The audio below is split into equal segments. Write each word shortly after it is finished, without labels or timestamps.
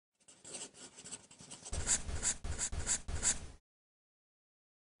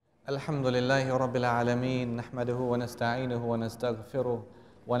الحمد لله رب العالمين نحمده ونستعينه ونستغفره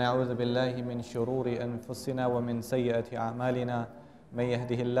ونعوذ بالله من شرور أنفسنا ومن سيئات أعمالنا من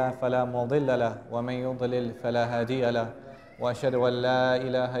يهده الله فلا مضل له ومن يضلل فلا هادي له وأشهد أن لا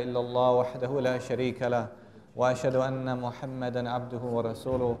إله إلا الله وحده لا شريك له وأشهد أن محمدا عبده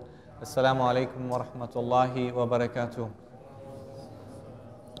ورسوله السلام عليكم ورحمة الله وبركاته.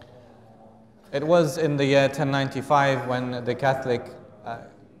 It was in the year 1095 when the Catholic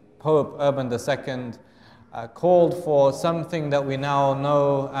Pope Urban II called for something that we now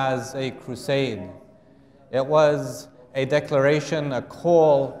know as a crusade. It was a declaration, a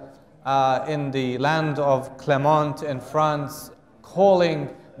call in the land of Clermont in France, calling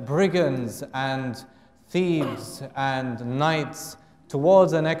brigands and thieves and knights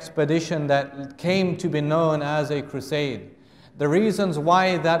towards an expedition that came to be known as a crusade. The reasons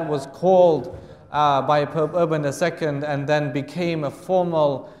why that was called by Pope Urban II and then became a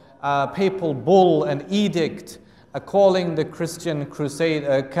formal papal bull, an edict, calling the Christian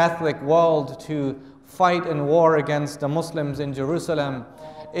crusade, Catholic world to fight in war against the Muslims in Jerusalem,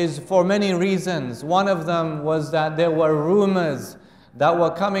 is for many reasons. One of them was that there were rumors that were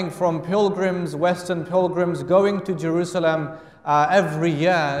coming from pilgrims, Western pilgrims going to Jerusalem every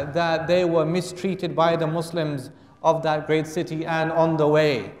year, that they were mistreated by the Muslims of that great city and on the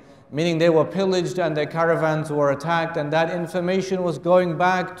way. Meaning they were pillaged and their caravans were attacked, and that information was going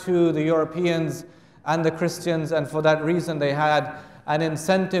back to the Europeans and the Christians, and for that reason they had an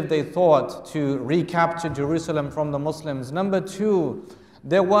incentive, they thought, to recapture Jerusalem from the Muslims. Number two,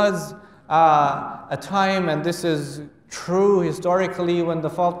 there was a time, and this is true historically, when the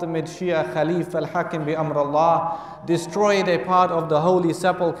Fatimid Shia Khalif al-Hakim bi Amr Allah destroyed a part of the Holy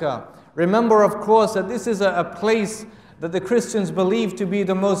Sepulchre. Remember, of course, that this is a place that the Christians believe to be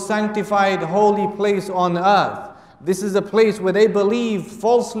the most sanctified, holy place on earth. This is a place where they believe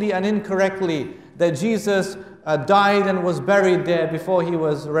falsely and incorrectly that Jesus died and was buried there before he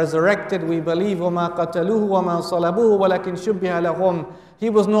was resurrected. We believe وَمَا قَتَلُوهُ وَمَا صَلَبُوهُ وَلَكِنْ شُبِّهَ لَهُمْ. He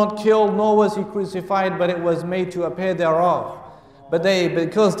was not killed, nor was he crucified, but it was made to appear thereof. But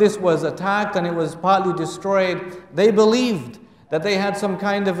because this was attacked and it was partly destroyed, they believed that they had some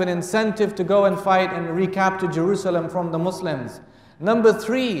kind of an incentive to go and fight and recapture Jerusalem from the Muslims. Number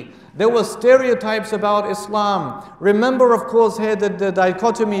three, there were stereotypes about Islam. Remember, of course, here the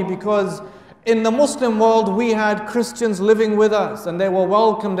dichotomy, because in the Muslim world we had Christians living with us, and they were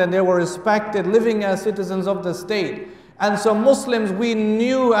welcomed and they were respected, living as citizens of the state. And so Muslims, we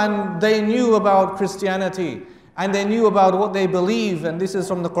knew, and they knew about Christianity, and they knew about what they believe, and this is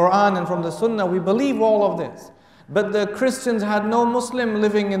from the Qur'an and from the Sunnah. We believe all of this. But the Christians had no Muslim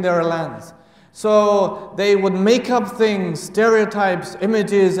living in their lands. So they would make up things, stereotypes,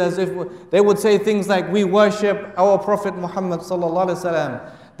 images, as if they would say things like, we worship our Prophet Muhammad sallallahu alaihi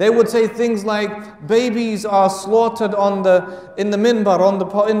wasallam. They would say things like, babies are slaughtered in the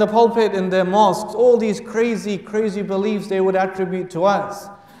minbar, in the pulpit, in their mosques. All these crazy beliefs they would attribute to us.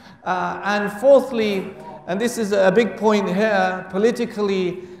 And fourthly, and this is a big point here,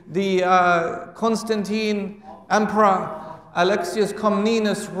 politically, the Constantine Emperor Alexius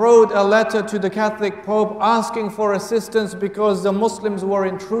Comnenus wrote a letter to the Catholic Pope asking for assistance because the Muslims were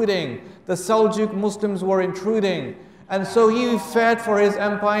intruding. The Seljuk Muslims were intruding. And so he fought for his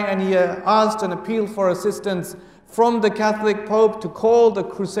empire, and he asked and appealed for assistance from the Catholic Pope to call the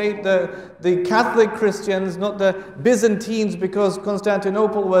crusade, the Catholic Christians, not the Byzantines, because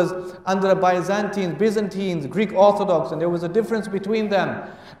Constantinople was under the Byzantines, Greek Orthodox, and there was a difference between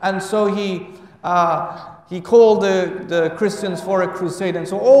them. And so he called the Christians for a crusade. And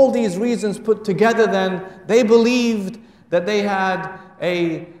so all these reasons put together, then, they believed that they had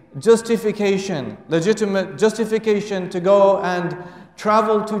a justification, legitimate justification to go and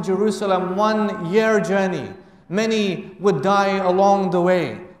travel to Jerusalem, 1 year journey. Many would die along the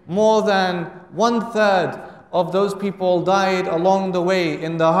way. More than 1/3 of those people died along the way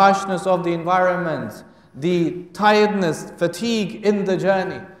in the harshness of the environment, the tiredness, fatigue in the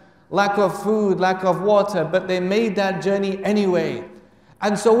journey, lack of food, lack of water, but they made that journey anyway.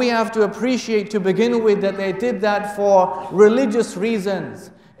 And so we have to appreciate to begin with that they did that for religious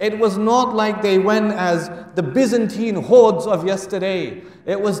reasons. It was not like they went as the Byzantine hordes of yesterday.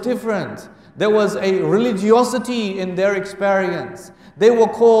 It was different. There was a religiosity in their experience. They were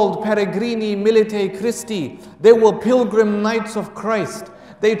called Peregrini Milite Christi. They were pilgrim knights of Christ.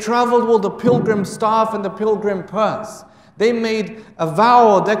 They traveled with the pilgrim staff and the pilgrim purse. They made a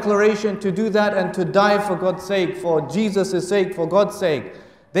vow, a declaration to do that and to die for God's sake, for Jesus' sake, for God's sake.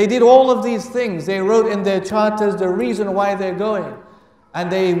 They did all of these things. They wrote in their charters the reason why they're going. And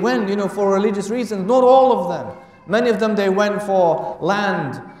they went, for religious reasons. Not all of them. Many of them, they went for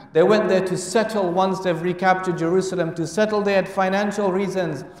land They went there to settle once they've recaptured Jerusalem, to settle. They had financial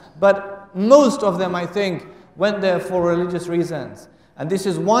reasons. But most of them, I think, went there for religious reasons. And this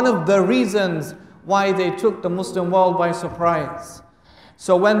is one of the reasons why they took the Muslim world by surprise.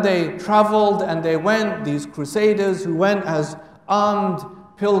 So when they traveled and they went, these crusaders who went as armed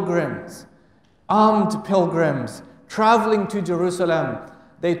pilgrims, traveling to Jerusalem,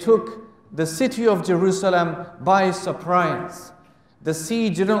 they took the city of Jerusalem by surprise. The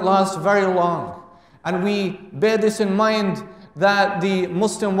siege didn't last very long. And we bear this in mind that the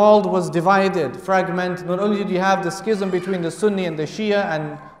Muslim world was divided, fragmented. Not only did you have the schism between the Sunni and the Shia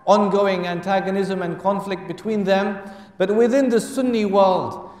and ongoing antagonism and conflict between them, but within the Sunni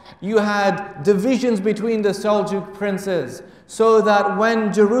world, you had divisions between the Seljuk princes, so that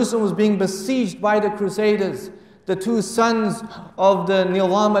when Jerusalem was being besieged by the Crusaders, the two sons of the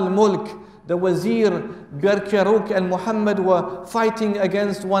Nizam al-Mulk, the Wazir Berkaruk and Muhammad, were fighting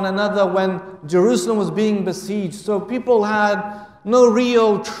against one another when Jerusalem was being besieged. So people had no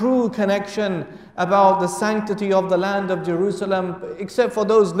real true connection about the sanctity of the land of Jerusalem, except for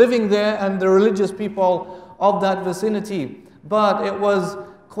those living there and the religious people of that vicinity. But it was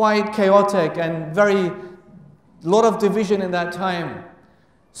quite chaotic and a lot of division in that time.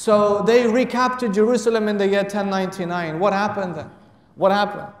 So they recaptured Jerusalem in the year 1099. What happened then? What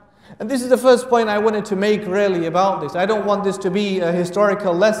happened? And this is the first point I wanted to make really about this. I don't want this to be a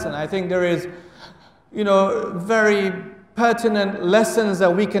historical lesson. I think there is, very pertinent lessons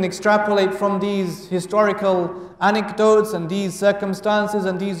that we can extrapolate from these historical anecdotes and these circumstances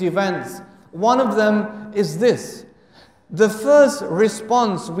and these events. One of them is this. The first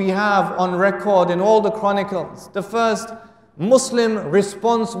response we have on record in all the chronicles, the first Muslim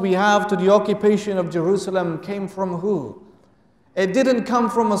response we have to the occupation of Jerusalem came from who? It didn't come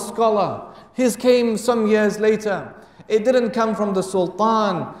from a scholar. His came some years later. It didn't come from the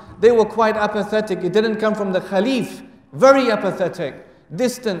Sultan. They were quite apathetic. It didn't come from the Khalif. Very apathetic,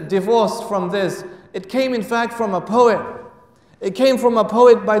 distant, divorced from this. It came in fact from a poet. It came from a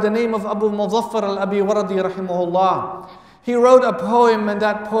poet by the name of Abu Muzaffar al-Abiwardi rahimahullah. He wrote a poem, and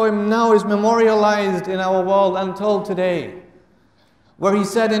that poem now is memorialized in our world until today, where he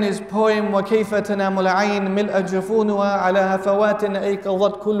said in his poem, وَكَيْفَ تَنَامُ الْعَيْنِ مِلْأَ جُفُونُهَا عَلَى هَفَوَاتٍ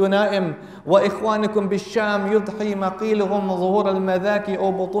أَيْقَظَتْ كُلُّ نَائِمٍ وَإِخْوَانِكُمْ بِالشَّامِ يُضْحِي مَقِيلُهُمْ ظُهُورَ الْمَذَاكِ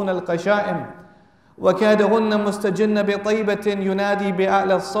أَوْ بُطُونَ الْقَشَائِمِ وَكَادَهُنَّ مُسْتَجِنَّ بِطَيْبَةٍ يُنَادِي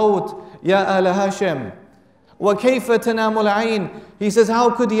بِأَعْلَى الصَّوْتِ يَا آلَ هَاشِمٍ وَكَيْفَ تَنَامُ الْعَيْنِ. He says,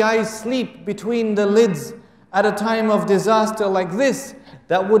 how could the eyes sleep between the lids at a time of disaster like this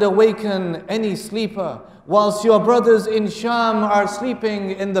that would awaken any sleeper, whilst your brothers in Sham are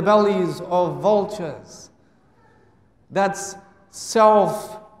sleeping in the bellies of vultures? That's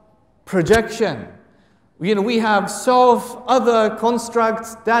self-projection. We have self, other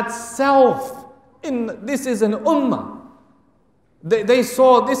constructs, that's self. This is an ummah. They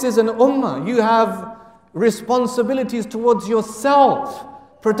saw this is an ummah. You have responsibilities towards yourself,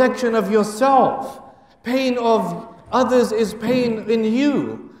 protection of yourself. Pain of others is pain in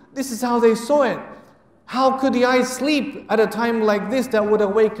you. This is how they saw it. How could the eye sleep at a time like this that would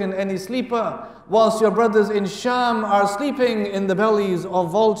awaken any sleeper, whilst your brothers in Sham are sleeping in the bellies of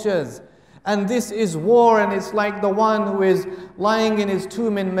vultures? And this is war, and it's like the one who is lying in his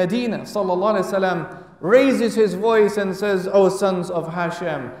tomb in Medina, sallallahu alaihi wasallam, raises his voice and says, O sons of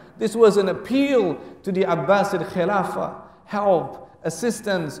Hashim. This was an appeal to the Abbasid Khilafah, help,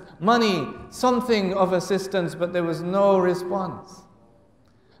 assistance, money, something of assistance, but there was no response.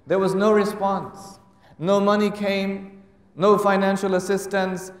 There was no response. No money came, no financial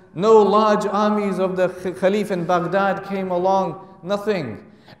assistance, no large armies of the Khalif in Baghdad came along, nothing.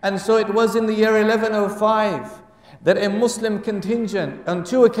 And so it was in the year 1105 that a Muslim contingent on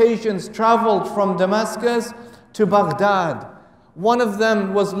two occasions traveled from Damascus to Baghdad. One of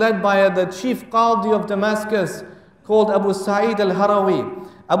them was led by the chief Qadi of Damascus, called Abu Sa'id al-Harawi.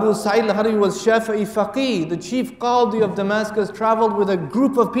 Abu Sa'id al-Harawi was Shafi'i Faqih, the chief Qadi of Damascus, traveled with a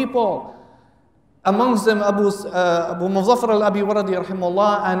group of people, amongst them Abu Muzaffar al-Abiwardi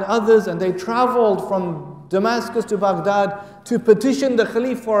rahimahullah and others, and they traveled from Damascus to Baghdad to petition the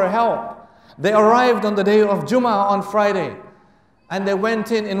Khalif for help. They arrived on the day of Jummah on Friday, and they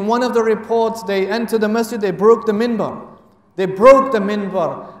went in one of the reports, they entered the masjid, they broke the minbar. They broke the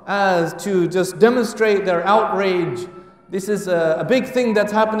minbar as to just demonstrate their outrage. This is a big thing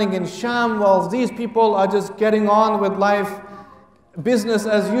that's happening in Sham, while these people are just getting on with life, business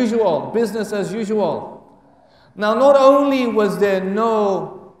as usual, business as usual. Now, not only was there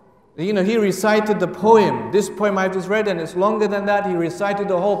no, he recited the poem. This poem I just read, and it's longer than that. He recited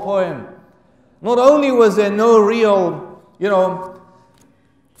the whole poem. Not only was there no real,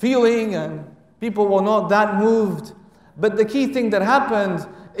 feeling, and people were not that moved. But the key thing that happened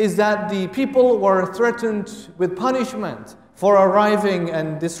is that the people were threatened with punishment for arriving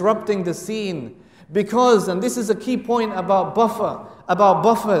and disrupting the scene. Because, and this is a key point about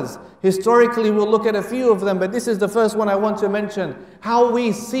buffers. Historically, we'll look at a few of them, but this is the first one I want to mention. How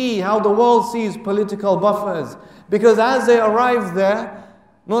the world sees political buffers. Because as they arrived there,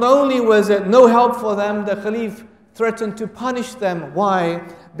 not only was it no help for them, the Caliph threatened to punish them. Why?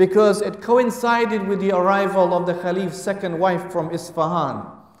 Because it coincided with the arrival of the Caliph's second wife from Isfahan.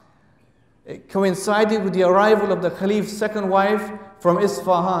 It coincided with the arrival of the Caliph's second wife from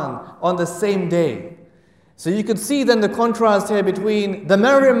Isfahan on the same day. So you could see then the contrast here between the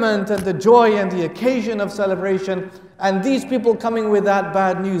merriment and the joy and the occasion of celebration, and these people coming with that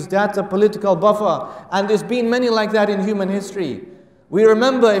bad news. That's a political buffer, and there's been many like that in human history. We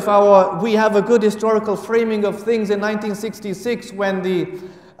remember, if we have a good historical framing of things, in 1966 when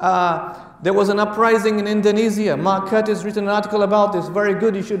there was an uprising in Indonesia. Mark Curtis written an article about this, very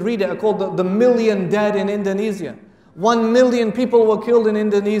good, you should read it, called the Million Dead in Indonesia. 1 million people were killed in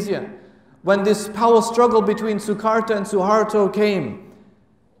Indonesia when this power struggle between Sukarno and Suharto came.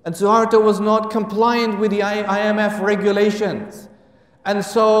 And Suharto was not compliant with the IMF regulations. And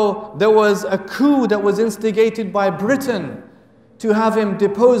so there was a coup that was instigated by Britain to have him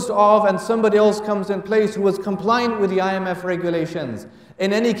deposed of, and somebody else comes in place who was compliant with the IMF regulations.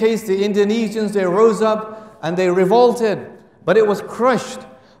 In any case, the Indonesians, they rose up and they revolted, but it was crushed.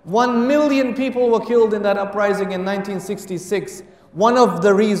 1 million people were killed in that uprising in 1966. One of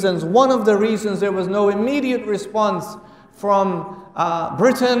the reasons there was no immediate response from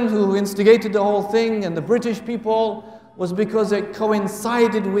Britain, who instigated the whole thing, and the British people, was because it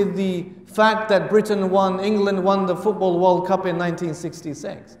coincided with the fact that England won the Football World Cup in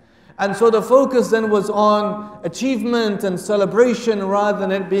 1966. And so the focus then was on achievement and celebration rather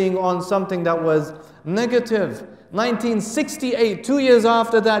than it being on something that was negative. 1968, 2 years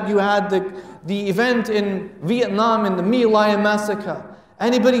after that, you had the event in Vietnam in the My Lai massacre.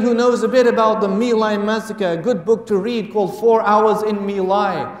 Anybody who knows a bit about the My Lai massacre, a good book to read called 4 Hours in My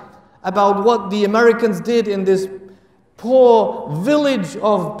Lai, about what the Americans did in this poor village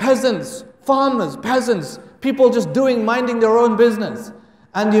of peasants, farmers, peasants, people just minding their own business.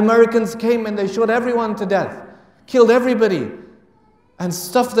 And the Americans came and they shot everyone to death, killed everybody, and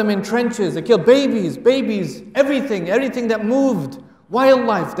stuffed them in trenches. They killed babies, everything that moved,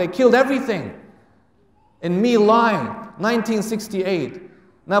 wildlife, they killed everything. In My Lai, 1968.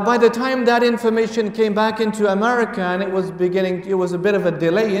 Now by the time that information came back into America, and it was a bit of a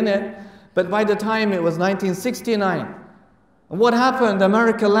delay in it, but by the time it was 1969, what happened?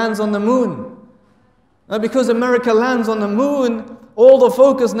 America lands on the moon. Now because America lands on the moon, all the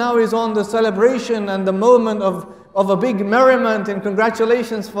focus now is on the celebration and the moment of a big merriment, and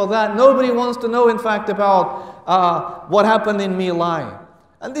congratulations for that. Nobody wants to know, in fact, about what happened in My Lai.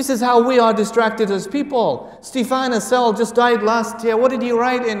 And this is how we are distracted as people. Stefan Hessel just died last year. What did he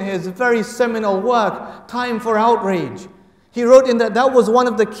write in his very seminal work, Time for Outrage? He wrote in that was one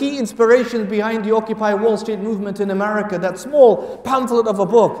of the key inspirations behind the Occupy Wall Street movement in America, that small pamphlet of a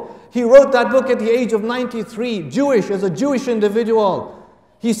book. He wrote that book at the age of 93, as a Jewish individual.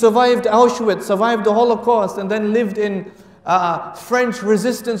 He survived Auschwitz, survived the Holocaust, and then lived in French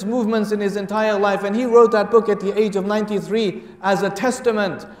resistance movements in his entire life. And he wrote that book at the age of 93 as a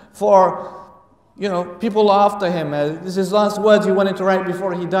testament for, people after him. This is his last words he wanted to write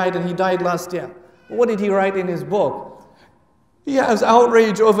before he died, and he died last year. But what did he write in his book? He has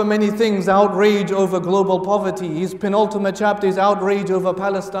outrage over many things, outrage over global poverty. His penultimate chapter is outrage over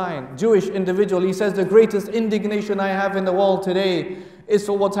Palestine. Jewish individual, he says, the greatest indignation I have in the world today is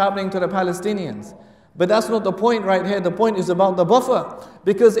for what's happening to the Palestinians. But that's not the point right here. The point is about the buffer.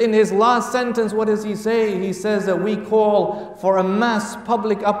 Because in his last sentence, what does he say? He says that we call for a mass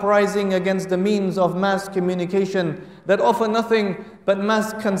public uprising against the means of mass communication that offer nothing but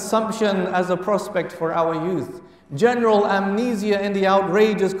mass consumption as a prospect for our youth. General amnesia in the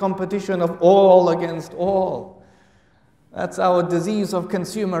outrageous competition of all against all. That's our disease of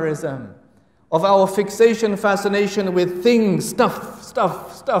consumerism, of our fascination with things,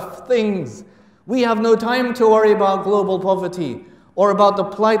 stuff, things. We have no time to worry about global poverty or about the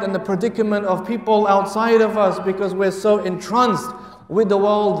plight and the predicament of people outside of us, because we're so entranced with the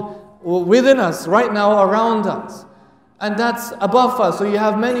world within us, right now around us. And that's above us. So you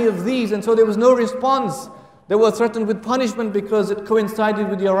have many of these, and so there was no response. They were threatened with punishment because it coincided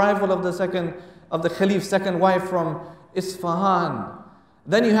with the arrival of the Caliph's second wife from Isfahan.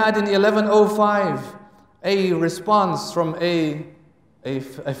 Then you had in 1105 a response from a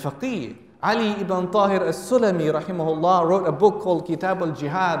faqih, Ali ibn Tahir as-Sulami rahimahullah wrote a book called Kitab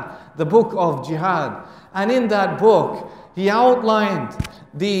al-Jihad, the book of jihad. And in that book, he outlined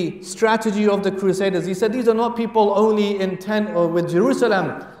the strategy of the Crusaders. He said these are not people only intent with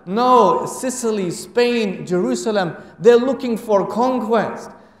Jerusalem. No, Sicily, Spain, Jerusalem, they're looking for conquest.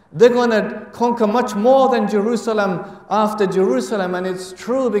 They're going to conquer much more than Jerusalem after Jerusalem. And it's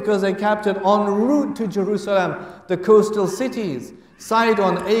true because they captured en route to Jerusalem the coastal cities.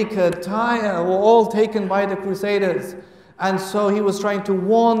 Sidon, Acre, Tyre were all taken by the Crusaders. And so he was trying to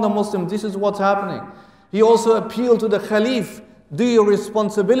warn the Muslims, this is what's happening. He also appealed to the Khalif, do your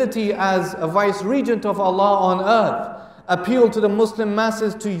responsibility as a vice-regent of Allah on earth. Appeal to the Muslim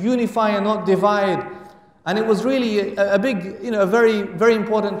masses to unify and not divide. And it was really a big, a very, very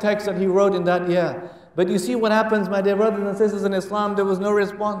important text that he wrote in that year. But you see what happens, my dear brothers and sisters, in Islam, there was no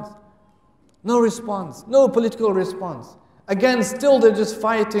response. No response, no political response. Again, still they're just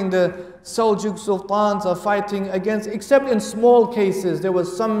fighting. The Seljuk Sultans are fighting against, except in small cases. There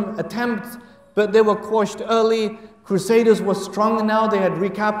was some attempts, but they were quashed early. Crusaders were strong now. They had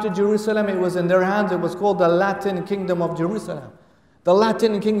recaptured Jerusalem. It was in their hands. It was called the Latin Kingdom of Jerusalem. The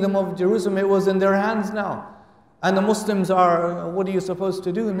Latin Kingdom of Jerusalem, it was in their hands now. And the Muslims are, what are you supposed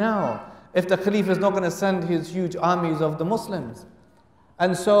to do now? If the Khalif is not going to send his huge armies of the Muslims.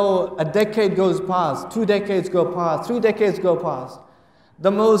 And so a decade goes past, 2 decades go past, 3 decades go past.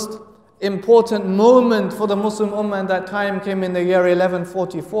 The most important moment for the Muslim Ummah at that time came in the year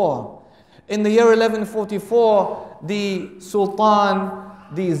 1144. In the year 1144, the Sultan,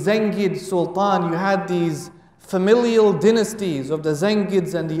 the Zengid Sultan, you had these familial dynasties of the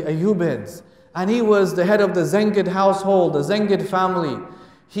Zengids and the Ayyubids. And he was the head of the Zengid household, the Zengid family.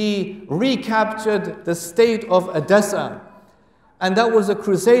 He recaptured the state of Edessa. And that was a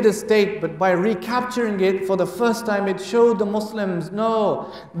Crusader state, but by recapturing it for the first time, it showed the Muslims,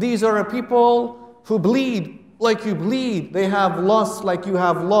 no, these are a people who bleed like you bleed. They have loss like you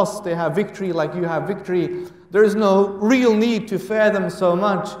have loss. They have victory like you have victory. There is no real need to fear them so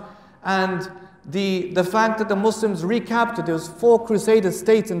much. And the fact that the Muslims recaptured, there was 4 Crusader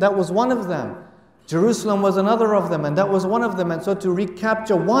states, and that was one of them. Jerusalem was another of them, and that was one of them. And so to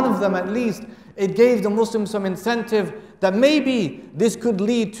recapture one of them at least, it gave the Muslims some incentive that maybe this could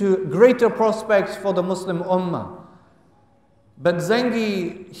lead to greater prospects for the Muslim Ummah. But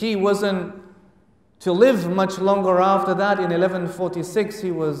Zengi, he wasn't to live much longer after that. In 1146,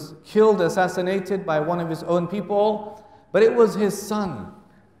 he was killed, assassinated by one of his own people. But it was his son.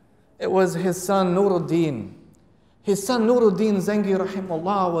 It was his son Nuruddin. His son Nuruddin Zengi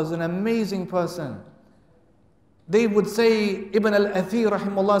rahimahullah was an amazing person. They would say, Ibn al-Athir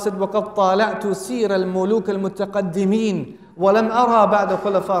rahimahullah said, وَقَدْ طَالَعْتُ سِيرَ الْمُلُوكَ الْمُتَقَدِّمِينَ وَلَمْ أَرَى بَعْدَ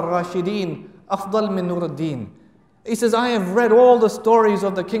خُلَفَاء الرَّاشِدِينَ أَفْضَلْ مِنْ نُورِ الدِّينِ. He says, I have read all the stories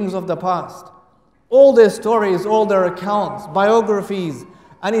of the kings of the past. All their stories, all their accounts, biographies.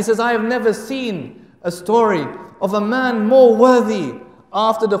 And he says, I have never seen a story of a man more worthy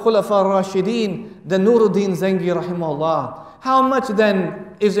after the Khulafa al-Rashideen than Nuruddin Zengi rahimahullah. How much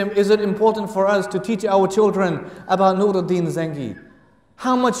then is it important for us to teach our children about Nuruddin Zengi?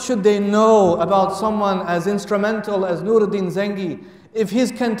 How much should they know about someone as instrumental as Nuruddin Zengi if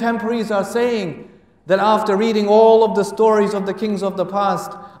his contemporaries are saying that after reading all of the stories of the kings of the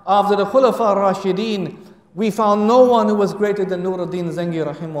past, after the Khulafa al-Rashideen, we found no one who was greater than Nuruddin Zengi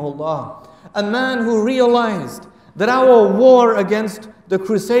rahimahullah. A man who realized that our war against the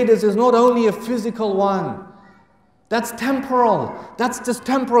Crusaders is not only a physical one. That's temporal. That's just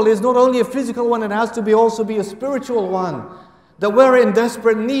temporal. It's not only a physical one, it has to also be a spiritual one. That we're in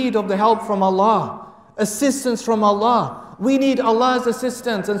desperate need of the help from Allah, assistance from Allah. We need Allah's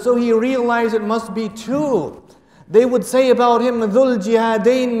assistance. And so he realized it must be 2. They would say about him, ذُو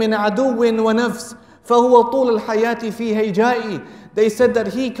الْجِهَادَيْن مِنْ عَدُوٍ وَنَفْسٍ فَهُوَ طُولُ الْحَيَاةِ فِي هَيْجَائِ. They said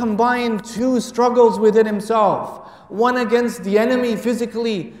that he combined 2 struggles within himself. One against the enemy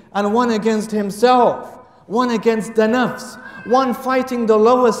physically, and one against himself. One against the nafs. One fighting the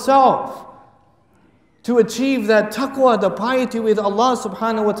lower self. To achieve that taqwa, the piety with Allah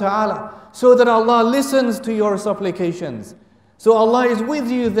subhanahu wa ta'ala. So that Allah listens to your supplications. So Allah is with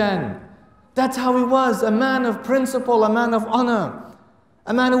you then. That's how he was, a man of principle, a man of honor.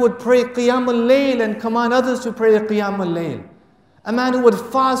 A man who would pray qiyamul layl and command others to pray qiyamul layl. A man who would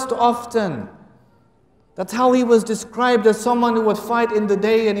fast often. That's how he was described, as someone who would fight in the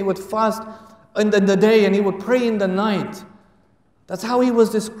day and he would fast in the day and he would pray in the night. That's how he was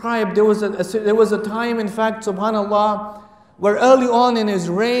described. There was a time, in fact, subhanallah, where early on in his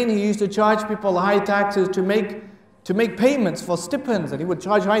reign he used to charge people high taxes to make payments for stipends, and he would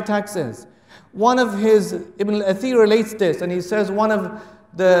charge high taxes. One of his, Ibn al-Athir relates this, and he says one of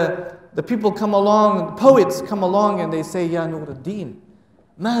the people come along, poets come along and they say, Ya Nur al-Din,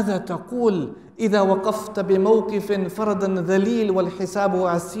 ماذا تقول إذا وقفت بموقف فردا ذليل والحساب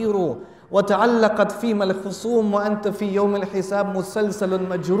عسير وتعلقت فيما الخصوم وأنت في يوم الحساب مسلسل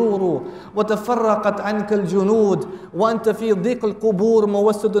مجرور وتفرقت عنك الجنود وأنت في ضيق القبور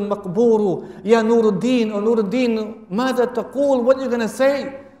موسد مقبور يا نور الدين, O Nur al-Din, ماذا تقول? What are you going to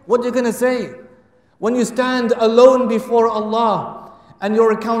say? What are you going to say? When you stand alone before Allah and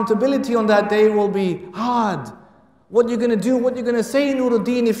your accountability on that day will be hard. What are you going to do? What are you going to say, Nur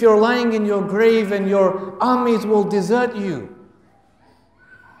al-Din, if you're lying in your grave and your armies will desert you?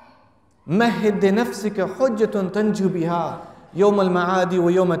 مهد لنفسك حجة تنجو بها يوم المعاد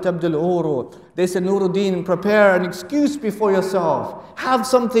ويوم تبدو العور. They said, Nur al-Din, prepare an excuse before yourself. Have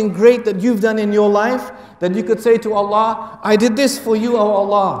something great that you've done in your life that you could say to Allah, I did this for you, O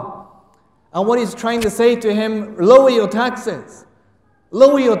Allah. And what he's trying to say to him, lower your taxes.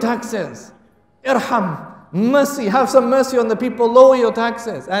 Lower your taxes. Irham. Mercy, have some mercy on the people, lower your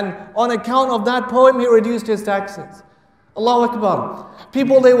taxes. And on account of that poem, he reduced his taxes. Allahu Akbar.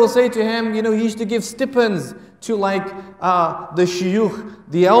 People, they will say to him, you know, he used to give stipends to like the shuyukh,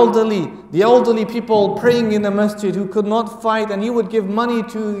 the elderly people praying in the masjid who could not fight, and he would give money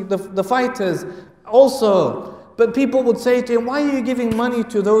to the fighters also. But people would say to him, why are you giving money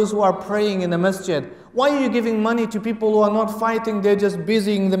to those who are praying in the masjid? Why are you giving money to people who are not fighting? They're just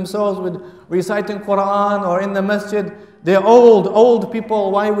busying themselves with reciting Qur'an or in the masjid. They're old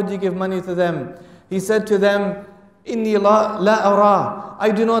people. Why would you give money to them? He said to them, Inni la ara.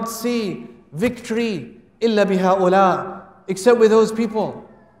 I do not see victory illa bihaula, except with those people.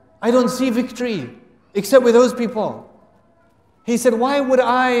 I don't see victory except with those people. He said, why would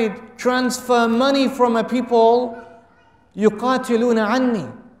I transfer money from a people yuqatiluna anni,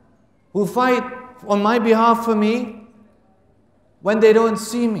 who fight on my behalf for me, when they don't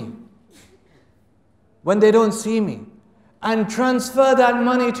see me? When they don't see me. And transfer that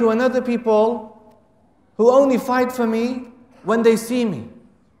money to another people who only fight for me when they see me,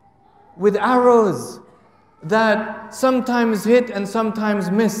 with arrows that sometimes hit and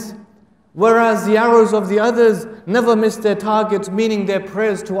sometimes miss. Whereas the arrows of the others never miss their targets, meaning their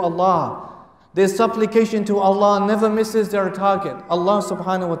prayers to Allah. Their supplication to Allah never misses their target, Allah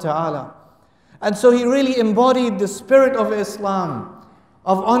subhanahu wa ta'ala. And so he really embodied the spirit of Islam,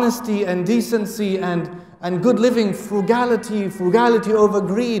 of honesty and decency and good living, frugality over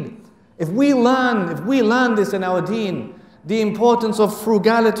greed. If we learn this in our deen, the importance of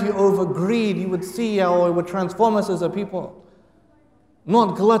frugality over greed, you would see how it would transform us as a people.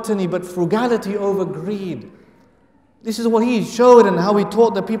 Not gluttony, but frugality over greed. This is what he showed and how he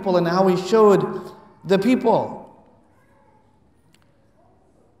taught the people and how he showed the people.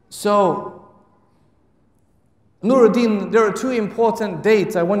 So, Nur al-Din, there are two important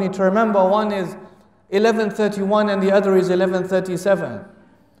dates I want you to remember. One is 1131 and the other is 1137.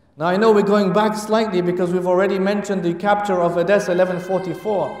 Now I know we're going back slightly because we've already mentioned the capture of Edessa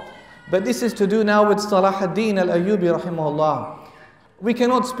 1144. But this is to do now with Salahudheen Ayyubi rahimahullah. We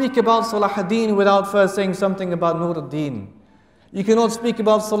cannot speak about Salahudheen without first saying something about Nur al-Din. You cannot speak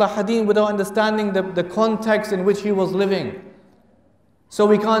about Salahudheen without understanding the context in which he was living. So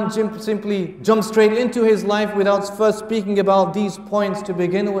we can't simply jump straight into his life without first speaking about these points to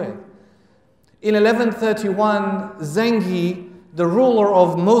begin with. In 1131, Zengi, the ruler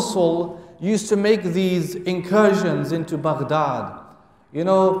of Mosul, used to make these incursions into Baghdad. You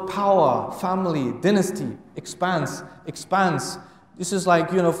know, power, family, dynasty, expanse. This is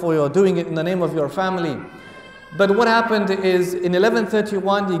like, you know, for you're doing it in the name of your family. But what happened is, in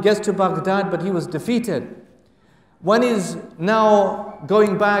 1131, he gets to Baghdad, but he was defeated. When he's now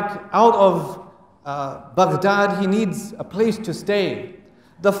going back out of Baghdad, he needs a place to stay.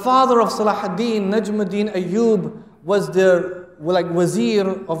 The father of Salahudheen, Najmuddin Ayyub, was the wazir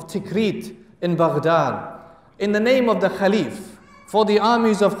of Tikrit in Baghdad. In the name of the Khalif, for the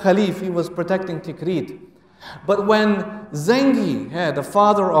armies of Khalif, he was protecting Tikrit. But when Zengi, the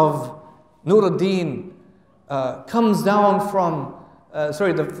father of Nur al-Din, comes down from,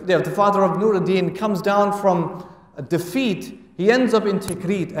 the father of Nur al-Din comes down from defeat, he ends up in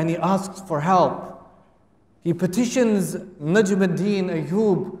Tikrit and he asks for help. He petitions Najmuddin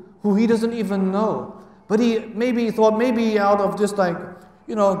Ayyub, who he doesn't even know. But he thought maybe out of just like,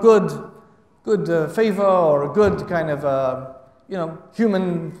 you know, good favor or a good kind of, you know,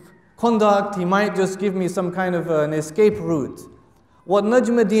 human conduct, he might just give me some kind of an escape route. What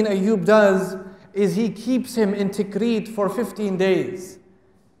Najmuddin Ayyub does is he keeps him in Tikrit for 15 days.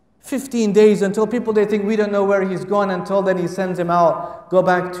 15 days until people, they think we don't know where he's gone, until then he sends him out, go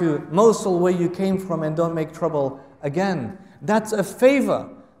back to Mosul where you came from and don't make trouble again. That's a favor.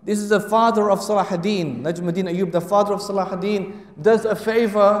 This is the father of Salahudheen, Najmuddin Ayyub, the father of Salahudheen, does a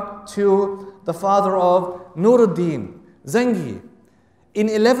favor to the father of Nuruddin, Zengi. In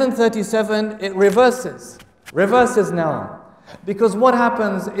 1137, it reverses now. Because what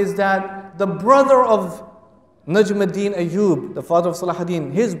happens is that the brother of Najmuddin Ayyub, the father of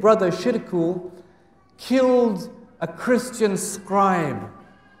Salahudheen, his brother Shirku, killed a Christian scribe.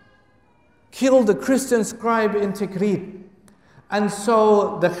 Killed a Christian scribe in Tikrit. And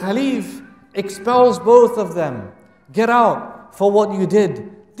so the Khalif expels both of them. Get out for what you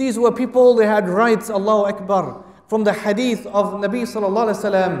did. These were people, they had rights, Allahu Akbar. From the hadith of Nabi sallallahu alaihi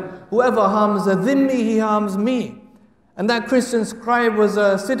wasallam, whoever harms a dhimmi, he harms me. And that Christian scribe was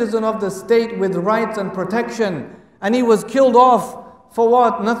a citizen of the state with rights and protection. And he was killed off for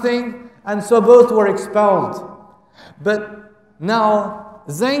what? Nothing. And so both were expelled. But now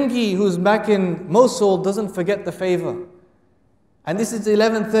Zengi, who's back in Mosul, doesn't forget the favor. And this is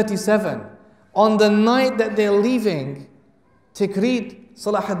 1137. On the night that they're leaving Tikrit,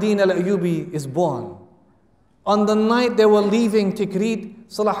 Salahudheen Ayyubi is born. On the night they were leaving Tikrit,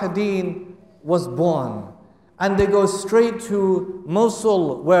 Salahudheen was born. And they go straight to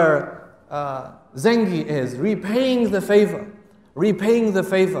Mosul where Zengi is, repaying the favor. Repaying the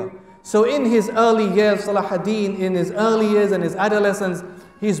favor. So in his early years, Salahudheen, in his early years and his adolescence,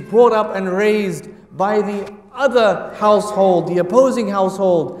 he's brought up and raised by the other household, the opposing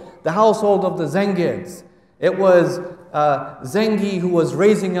household, the household of the Zengids. It was Zengi who was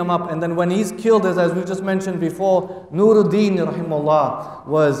raising him up, and then when he's killed, as we just mentioned before, Nuruddin rahimahullah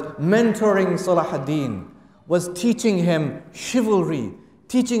was mentoring Salahudheen, was teaching him chivalry,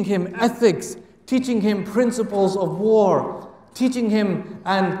 teaching him ethics, teaching him principles of war, teaching him,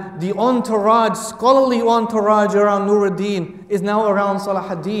 and the entourage, scholarly entourage around Nuruddin is now around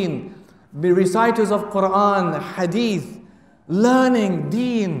Salahudheen. The reciters of Qur'an, Hadith, learning,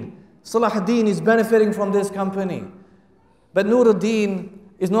 Deen. Salahudheen is benefiting from this company. But Nuruddin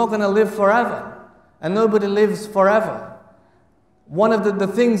is not going to live forever. And nobody lives forever. One of the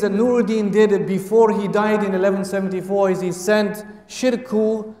things that Nuruddin did before he died in 1174 is he sent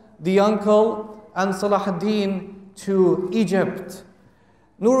Shirku, the uncle, and Salahudheen to Egypt.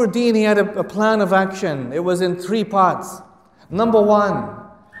 Nuruddin, he had a plan of action. It was in 3 parts. Number 1,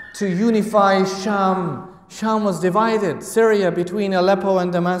 to unify Sham. Sham was divided, Syria, between Aleppo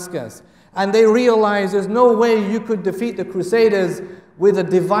and Damascus. And they realized there's no way you could defeat the Crusaders with a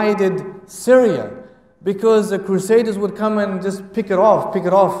divided Syria, because the Crusaders would come and just pick it off.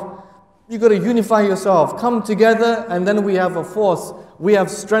 You got to unify yourself, come together, and then we have a force. We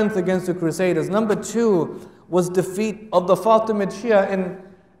have strength against the Crusaders. Number 2 was defeat of the Fatimid Shia in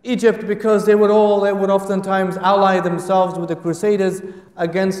Egypt, because they would oftentimes ally themselves with the Crusaders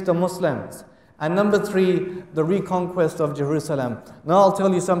against the Muslims. And number 3, the reconquest of Jerusalem. Now I'll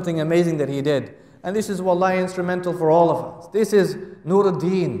tell you something amazing that he did. And this is wallahi instrumental for all of us. This is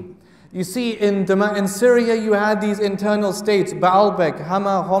Nuruddin. You see, in Syria you had these internal states, Baalbek,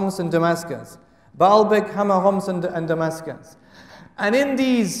 Hama, Homs, and Damascus. Baalbek, Hama, Homs, and Damascus. And in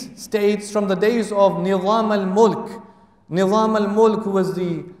these states, from the days of Nizam al-Mulk, who was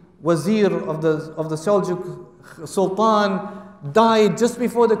the wazir of the Seljuk Sultan, died just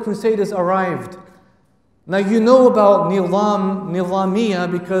before the Crusaders arrived. Now you know about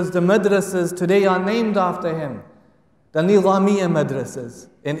Nizamiya because the madrasas today are named after him. The Nizamiya madrasas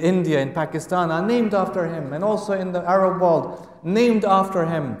in India, in Pakistan are named after him, and also in the Arab world, named after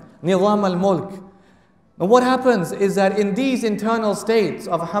him, Nizam al-Mulk. Now what happens is that in these internal states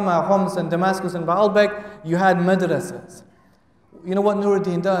of Hama, Homs, and Damascus and Baalbek, you had madrasas. You know what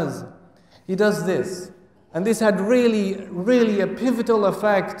Nuruddin does? He does this. And this had really a pivotal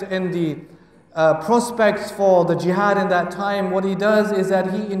effect in the prospects for the jihad in that time. What he does is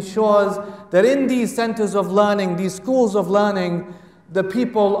that he ensures that in these centers of learning, these schools of learning, the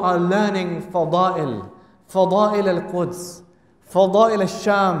people are learning Fada'il al-Quds, Fada'il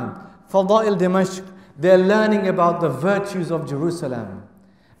al-Sham, Fada'il Dimashq. They're learning about the virtues of Jerusalem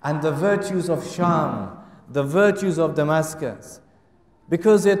and the virtues of Sham, the virtues of Damascus.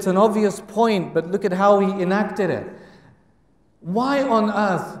 Because it's an obvious point, but look at how he enacted it. Why on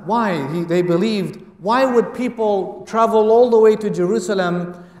earth, they believed, why would people travel all the way to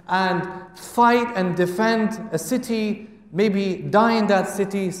Jerusalem and fight and defend a city, maybe die in that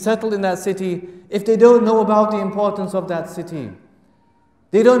city, settle in that city, if they don't know about the importance of that city?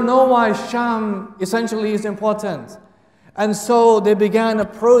 They don't know why Sham essentially is important. And so they began a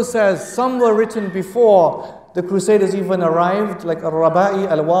process. Some were written before the Crusaders even arrived, like Al-Raba'i,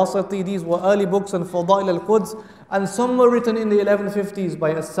 Al-Wasiti. These were early books on Fada'il al-Quds. And some were written in the 1150s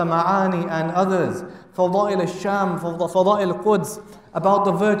by As-Sam'ani and others. Fadail al-Sham, Fadail al-Quds, about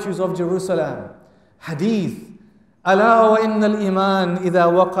the virtues of Jerusalem. Hadith. ألا وإن الإيمان إذا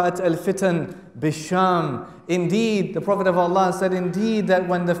وقعت الفتن بالشام. Indeed, the Prophet of Allah said, indeed that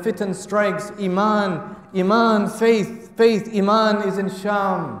when the fitan strikes, Iman, faith, Iman is in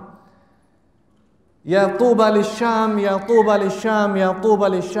Sham. Ya Tuba lisham, Ya Tuba lisham, Ya Tuba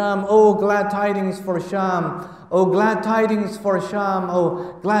lisham. Oh, glad tidings for Sham. Oh, glad tidings for Sham.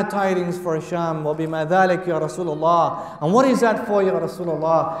 Oh, glad tidings for Sham. وَبِمَا ذَلِكَ يَا رَسُولُ اللَّهِ. And what is that for, Ya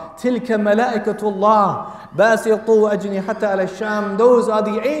Rasulullah? تِلْكَ مَلَائِكَةُ اللَّهِ بَاسِطُوا أَجْنِحَةَ عَلَى الشَّامِ. Those are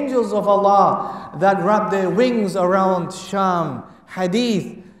the angels of Allah that wrap their wings around Sham.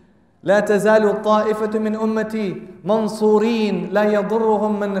 Hadith. لا تزال الطائفة من أمتي منصورين لا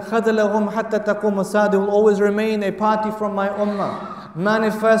يضرهم من خذلهم حتى تقوم الساعة. There will always remain a party from my ummah,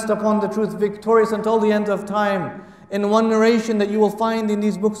 manifest upon the truth, victorious until the end of time. In one narration that you will find in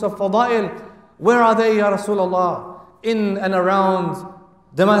these books of Fadail, where are they, Ya Rasulullah? In and around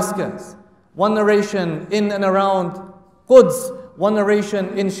Damascus. One narration in and around Quds. One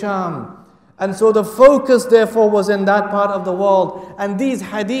narration in Sham. And so the focus therefore was in that part of the world. And these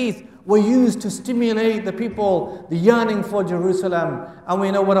hadith were used to stimulate the people, the yearning for Jerusalem. And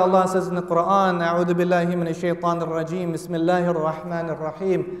we know what Allah says in the Qur'an. أعوذ بالله من الشيطان الرجيم. بسم الله الرحمن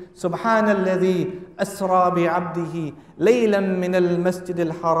الرحيم. سبحان الذي أسرى بعبده ليلا من المسجد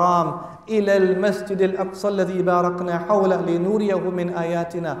الحرام إلى المسجد الأقصى الذي باركنا حوله لنوريه من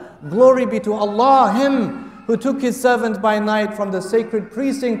آياتنا. Glory be to Allah, Him who took His servant by night from the sacred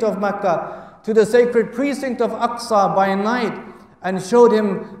precinct of Mecca to the sacred precinct of Aqsa by night, and showed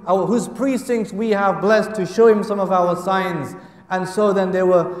him whose precincts we have blessed to show him some of our signs. And so then they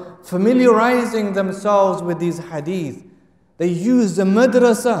were familiarizing themselves with these hadith. They used the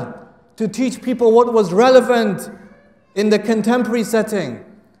madrasa to teach people what was relevant in the contemporary setting.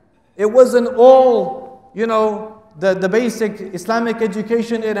 It wasn't all, the basic Islamic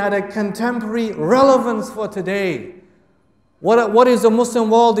education. It had a contemporary relevance for today. What is the Muslim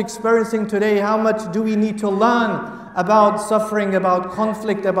world experiencing today? How much do we need to learn about suffering, about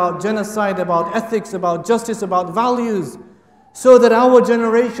conflict, about genocide, about ethics, about justice, about values, so that our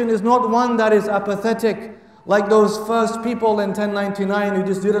generation is not one that is apathetic, like those first people in 1099 who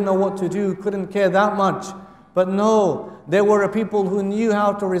just didn't know what to do, couldn't care that much. But no, there were a people who knew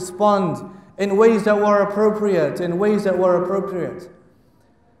how to respond in ways that were appropriate,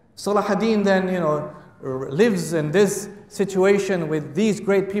 Salahudheen then, lives in this situation with these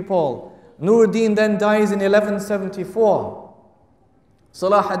great people. Nuruddin then dies in 1174.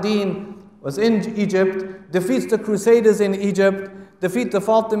 Salahudheen was in Egypt, defeats the Crusaders in Egypt, defeat the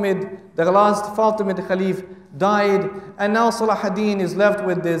last Fatimid Khalif, died, and now Salahudheen is left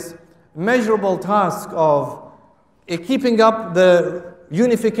with this measurable task of keeping up the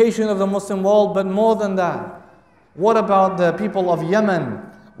unification of the Muslim world. But more than that, what about the people of Yemen?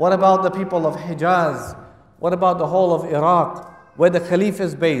 What about the people of Hijaz? What about the whole of Iraq, where the Khalif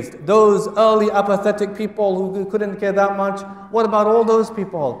is based? Those early apathetic people who couldn't care that much, what about all those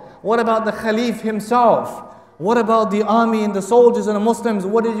people? What about the Khalif himself? What about the army and the soldiers and the Muslims?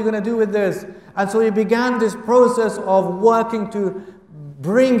 What are you going to do with this? And so he began this process of working to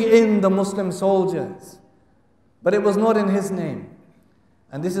bring in the Muslim soldiers. But it was not in his name.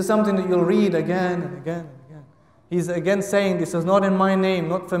 And this is something that you'll read again and again and again. He's again saying, this is not in my name,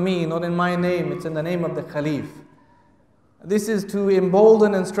 not for me, not in my name, it's in the name of the Khalif. This is to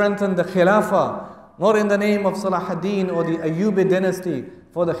embolden and strengthen the Khilafah, not in the name of Salahudheen or the Ayyubi dynasty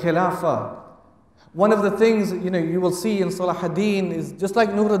for the Khilafah. One of the things you will see in Salahudheen is just like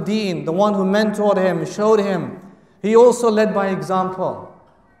Nuruddin, the one who mentored him, showed him, he also led by example.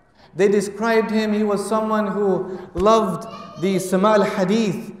 They described him, he was someone who loved the Sama'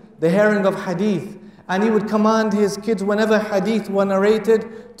 al-Hadith, the hearing of Hadith. And he would command his kids, whenever Hadith were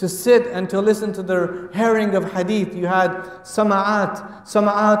narrated, to sit and to listen to the hearing of Hadith. You had Sama'at.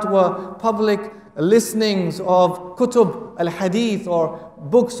 Sama'at were public listenings of Kutub al-Hadith, or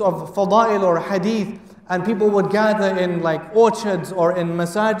books of Fadail or Hadith. And people would gather in like orchards or in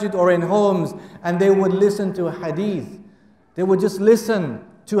masajid or in homes, and they would listen to Hadith. They would just listen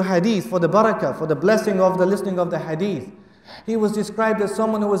to Hadith for the barakah, for the blessing of the listening of the Hadith. He was described as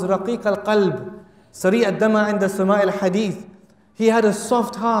someone who was raqiq al-qalb, sari' al-dama inda sama' al-Hadith. He had a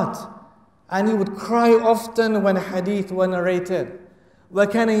soft heart, and he would cry often when Hadith were narrated.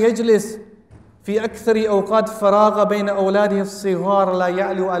 وَكَانَ يَجْلِسْ في أكثر أوقات فراغ بين أولاده الصغار لا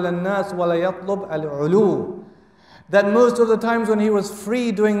يعلو على الناس ولا يطلب العلو. That most of the times when he was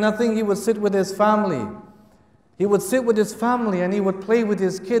free doing nothing, he would sit with his family. He would sit with his family and he would play with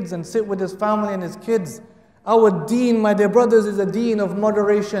his kids and sit with his family and his kids. Our deen, my dear brothers, is a deen of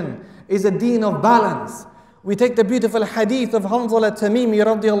moderation, is a deen of balance. We take the beautiful hadith of Hanzala Tamimi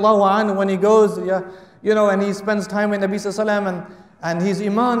radiallahu anhu when he goes, and he spends time with Nabi sallallahu alaihi wasallam, and his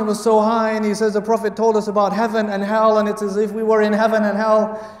iman was so high, and he says the Prophet told us about heaven and hell, and it's as if we were in heaven and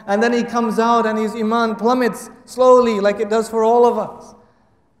hell. And then he comes out and his iman plummets slowly like it does for all of us.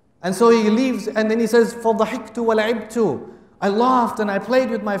 And so he leaves, and then he says, فَضَحِكْتُ وَلَعِبْتُ. I laughed and I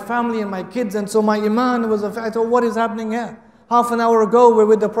played with my family and my kids, and so my iman was affected. So what is happening here? Half an hour ago we're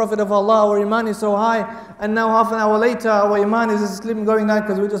with the Prophet of Allah, our iman is so high, and now half an hour later our iman is asleep going down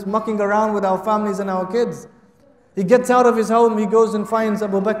because we're just mucking around with our families and our kids. He gets out of his home, he goes and finds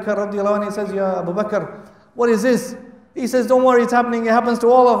Abu Bakr radiallahu anhu, he says, Ya Abu Bakr, what is this? He says, don't worry, it's happening, it happens to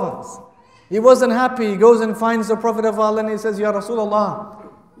all of us. He wasn't happy, he goes and finds the Prophet of Allah and he says, Ya Rasulullah,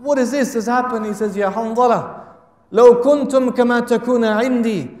 what is this has happened? He says, Ya Hanzala, لو كنتم كما تكون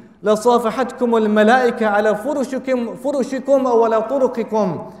عندي لصافحتكم الملائكة على فرشكم أو على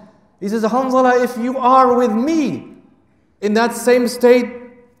طرقكم. He says, Hanzala, if you are with me in that same state,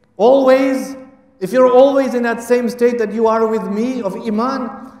 always, if you're always in that same state that you are with me of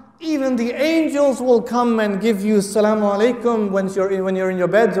iman, even the angels will come and give you salamu alaikum when you're in your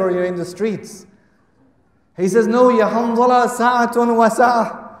beds or you're in the streets. He says, no, Ya Hanzala, sa'atun wa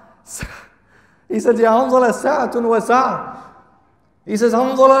sa'ah. He said, Ya Hanzala, sa'atun wa sa'ah. He says,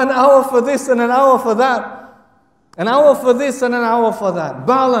 Hanzala, an hour for this and an hour for that. An hour for this and an hour for that.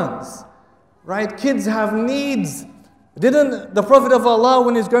 Balance. Right? Kids have needs. Didn't the Prophet of Allah,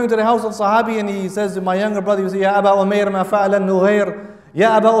 when he's going to the house of Sahabi and he says to my younger brother, he says, Ya Aba Umair ma fa'ala nughair.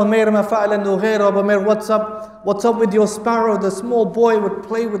 Ya Aba Umair ma fa'ala nughair. Aba Umair, what's up? What's up with your sparrow? The small boy would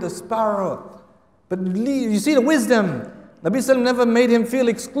play with the sparrow. But you see the wisdom. Nabi Sallam never made him feel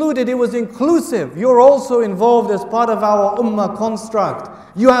excluded. He was inclusive. You're also involved as part of our ummah construct.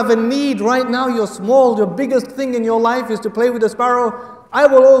 You have a need right now. You're small. Your biggest thing in your life is to play with the sparrow. I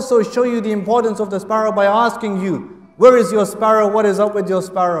will also show you the importance of the sparrow by asking you, where is your sparrow? What is up with your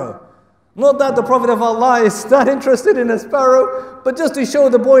sparrow? Not that the Prophet of Allah is not interested in a sparrow, but just to show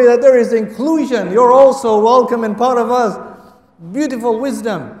the boy that there is inclusion. You're also welcome and part of us. Beautiful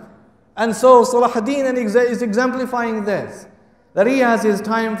wisdom. And so Salahudheen is exemplifying this, that he has his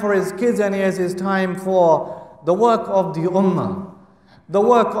time for his kids and he has his time for the work of the ummah, the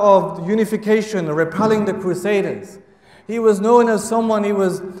work of unification, repelling the crusaders. He was known as someone,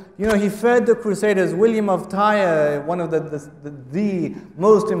 he fed the crusaders. William of Tyre, one of the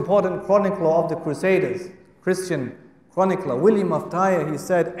most important chronicler of the crusaders, Christian chronicler, William of Tyre, he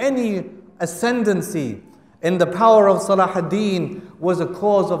said, any ascendancy in the power of Salahudheen was a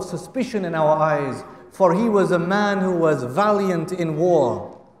cause of suspicion in our eyes, for he was a man who was valiant in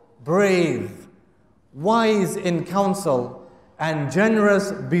war, brave, wise in counsel, and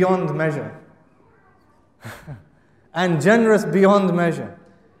generous beyond measure. And generous beyond measure.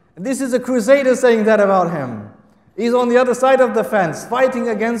 This is a crusader saying that about him. He's on the other side of the fence, fighting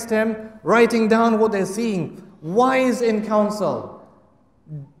against him, writing down what they're seeing. Wise in counsel,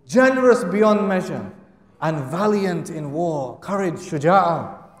 generous beyond measure, and valiant in war, courage,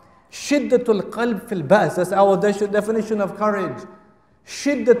 shuja'ah. Shiddatul qalb fil ba's. That's our definition of courage.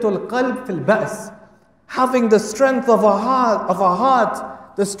 Shiddatul qalb fil ba's. Having the strength of a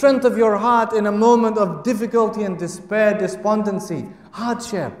heart, the strength of your heart in a moment of difficulty and despair, despondency,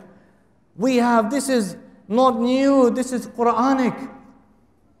 hardship. This is not new, this is Quranic.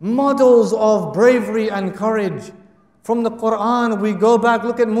 Models of bravery and courage. From the Quran, we go back,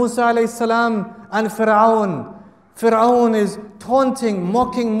 look at Musa alayhi salam and Fir'aun. Fir'aun is taunting,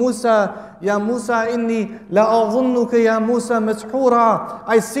 mocking Musa. Ya Musa, inni la'adhunnuka ya Musa mashura.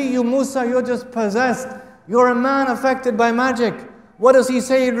 I see you, Musa, you're just possessed. You're a man affected by magic. What does he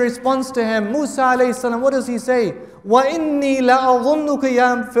say in response to him? Musa alayhi salam, what does he say? Wa inni la'adhunnuka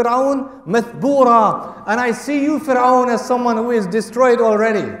ya Fir'aun mathbura. And I see you, Fir'aun, as someone who is destroyed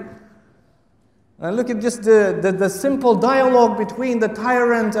already. And look at just the simple dialogue between the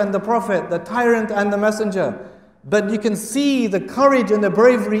tyrant and the prophet, the tyrant and the messenger. But you can see the courage and the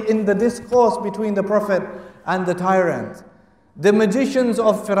bravery in the discourse between the prophet and the tyrant. The magicians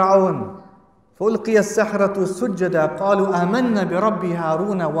of Fir'aun. فَأُلْقِيَ السَّحْرَةُ سُجَّدًا قَالُوا آمَنَّا بِرَبِّ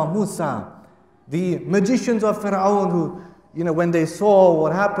هَارُونَ وَمُوسَى. The magicians of Fir'aun who, when they saw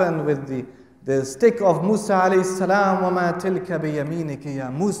what happened with the stick of Musa alayhi salam, وَمَا تِلْكَ بِيَمِينِكَ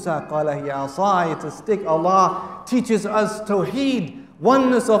يَا مُوسَى قَالَ هِيَ عَصَايَ. It's a stick. Allah teaches us tawheed,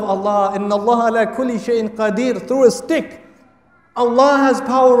 oneness of Allah. إِنَّ اللَّهَ عَلَى كُلِّ شَيْءٍ قَدِيرٌ. Through a stick. Allah has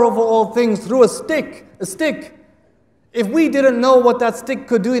power over all things through a stick. A stick. If we didn't know what that stick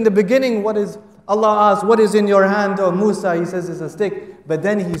could do in the beginning, Allah asks, what is in your hand, O Musa? He says it's a stick. But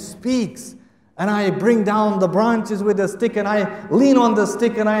then he speaks. and I bring down the branches with the stick, and I lean on the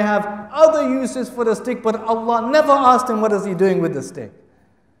stick, and I have other uses for the stick. But Allah never asked him, what is he doing with the stick?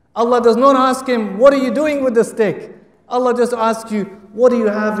 Allah does not ask him, what are you doing with the stick? Allah just asks you, what do you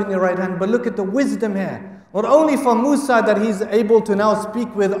have in your right hand? But look at the wisdom here. Not only for Musa that he's able to now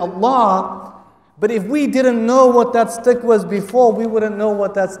speak with Allah, but if we didn't know what that stick was before, we wouldn't know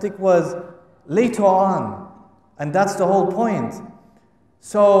what that stick was later on. And that's the whole point.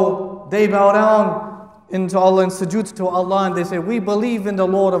 So they bow down into Allah and sujood to Allah, and they say, we believe in the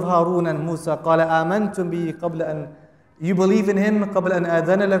Lord of Harun and Musa. قَالَ آمَنْتُمْ بِهِ قَبْلَ أَنْ You believe in him قَبْلَ أَنْ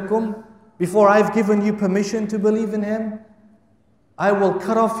آذَنَ لَكُمْ Before I've given you permission to believe in him. I will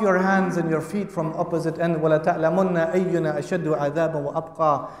cut off your hands and your feet from opposite end. وَلَتَعْلَمُنَّ أَيُّنَا أَشَدُّ عَذَابًا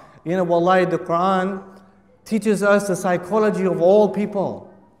وَأَبْقَى Wallahi, the Qur'an teaches us the psychology of all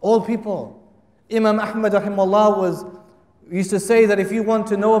people. All people. Imam Ahmad rahimahullah used to say that if you want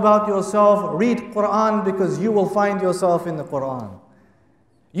to know about yourself, read Qur'an, because you will find yourself in the Qur'an.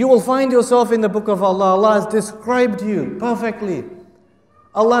 You will find yourself in the book of Allah. Allah has described you perfectly.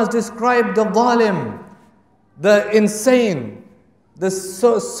 Allah has described the zalim, the insane, the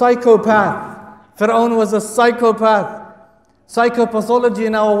psychopath. Fir'aun was a psychopath. Psychopathology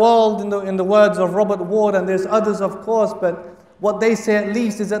in our world, in the words of Robert Ward, and there's others of course, but what they say at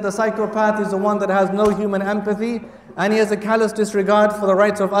least is that the psychopath is the one that has no human empathy, and he has a callous disregard for the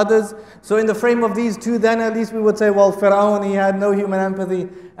rights of others. So in the frame of these two, then at least we would say, well, Fir'aun, he had no human empathy,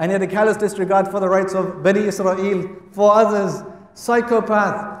 and he had a callous disregard for the rights of Bani Israel. For others,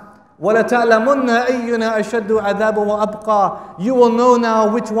 psychopath. وَلَتَعْلَمُنَّ أَيُّنَا أَشَدُّ عَذَابًا وَأَبْقَى You will know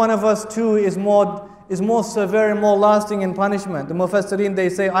now which one of us two is more severe and more lasting in punishment. The Mufassirin, they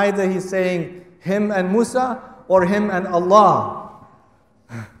say either he's saying him and Musa, or him and Allah.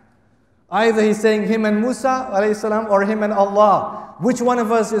 Either he's saying him and Musa alayhi salam, or him and Allah. Which one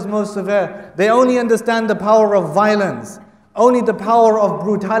of us is most severe? They only understand the power of violence, only the power of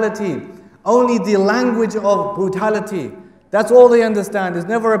brutality, only the language of brutality. That's all they understand. It's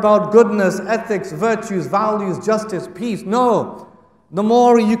never about goodness, ethics, virtues, values, justice, peace. No. The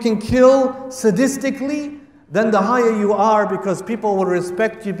more you can kill sadistically, then the higher you are, because people will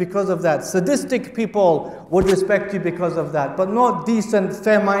respect you because of that. Sadistic people would respect you because of that, but not decent,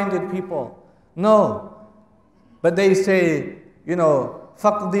 fair-minded people. No. But they say,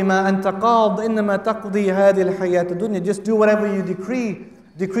 فَقْضِ مَا أَنْتَ قَاضٍ إِنَّمَا تَقْضِي هَذِهِ الْحَيَاةِ الدُّنْيَا Just do whatever you decree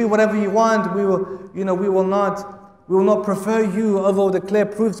whatever you want. We will not prefer you, although the clear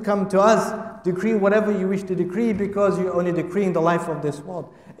proofs come to us. Decree whatever you wish to decree, because you're only decreeing the life of this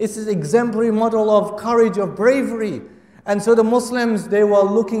world. It's an exemplary model of courage, of bravery. And so the Muslims, they were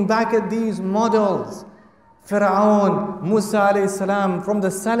looking back at these models. Fir'aun, Musa alayhi salam, from the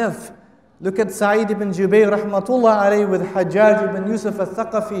Salaf. Look at Sa'id ibn Jubayr rahmatullah alayhi with Hajjaj ibn Yusuf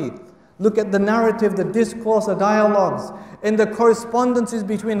al-Thaqafi. Look at the narrative, the discourse, the dialogues, in the correspondences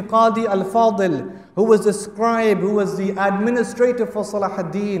between Qadi al-Fadil, who was the scribe, who was the administrator for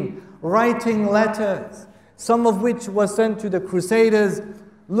Salahudheen, writing letters, some of which were sent to the Crusaders.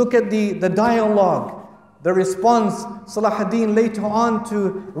 Look at the dialogue, the response, Salahudheen later on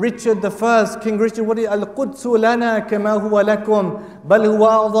to Richard I, King Richard, what is Al-Quds lana kama huwa lakum, bal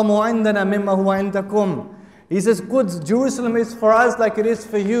huwa a'zamu indana mimma huwa indakum. He says, Quds, Jerusalem is for us like it is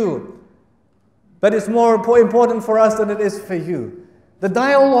for you, but it's more important for us than it is for you. The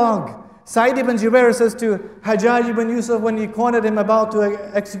dialogue. Sa'id ibn Jubayr says to Hajjaj ibn Yusuf, when he cornered him about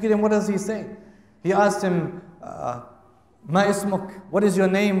to execute him, what does he say? He asked him, Ma ismuk, what is your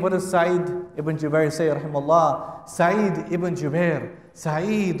name? What does Sa'id ibn Jubayr say, rahimahullah? Sa'id ibn Jubayr.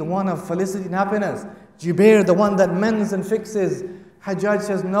 Sa'id, the one of felicity and happiness. Jubayr, the one that mends and fixes. Hajjaj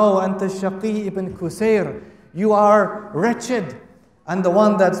says, no, anta Shaqi ibn Qusayr. You are wretched and the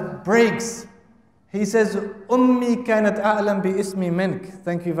one that breaks. He says, Ummi kanat a'lam bi ismi mink.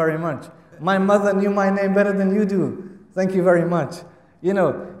 Thank you very much. My mother knew my name better than you do. Thank you very much.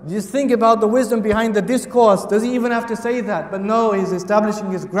 Just think about the wisdom behind the discourse. Does he even have to say that? But no, he's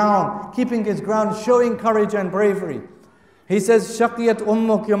establishing his ground, keeping his ground, showing courage and bravery. He says, Shaqiyat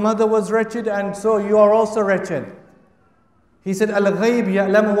ummuk, your mother was wretched and so you are also wretched. He said, Al-ghayb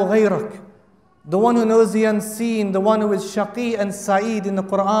ya'lamuhu ghayrak. The one who knows the unseen, the one who is Shaqi and Sa'id in the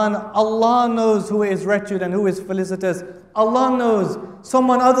Qur'an, Allah knows who is wretched and who is felicitous. Allah knows.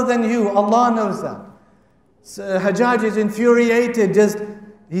 Someone other than you, Allah knows that. So Hajjaj is infuriated.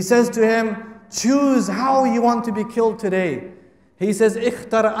 He says to him, choose how you want to be killed today. He says,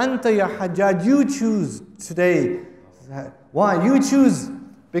 Ikhtar anta ya Hajjaj, you choose today. Why? You choose,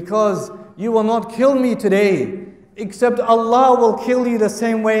 because you will not kill me today, except Allah will kill you the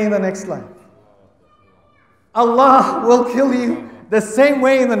same way in the next life. Allah will kill you the same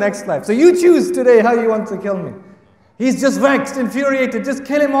way in the next life. So you choose today how you want to kill me. He's just vexed, infuriated, just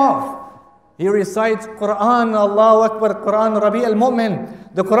kill him off. He recites Qur'an, Allahu Akbar, Qur'an, Rabi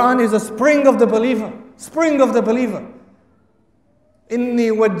al-Mu'min. The Qur'an is a spring of the believer. Spring of the believer.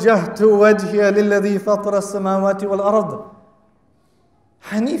 إِنِّي وَجَّهْتُ وَجْهِيَ لِلَّذِي فَطَرَ السَّمَاوَاتِ وَالْأَرْضِ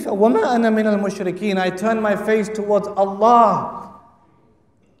حَنِيفًا وَمَا أَنَا مِنَ الْمُشْرِكِينَ. I turn my face towards Allah.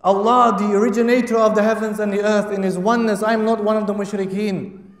 Allah, the originator of the heavens and the earth, in His oneness. I am not one of the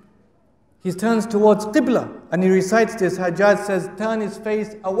mushrikeen. He turns towards Qibla and he recites this. Hajjaj says, turn his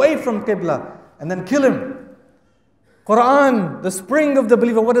face away from Qibla and then kill him. Quran, the spring of the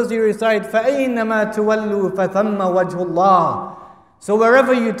believer, what does he recite? فَأَيْنَمَا تُوَلُّوا فَثَمَّ وَجْهُ اللَّهِ. So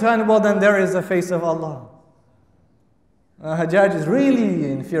wherever you turn, well then there is the face of Allah. Hajjaj is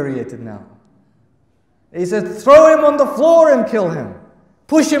really infuriated now. He says, throw him on the floor and kill him.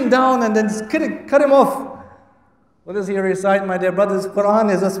 Push him down and then cut him off. What does he recite, my dear brothers?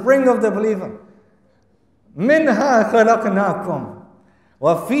 Quran is a spring of the believer. مِنْهَا خَلَقْنَاكُمْ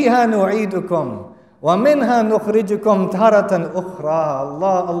وَفِيهَا نُعِيدُكُمْ وَمِنْهَا نُخْرِجُكُمْ تَارَةً أُخْرَى.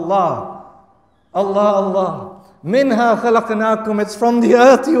 Allah, Allah, Allah, Allah. مِنْهَا خَلَقْنَاكُمْ. It's from the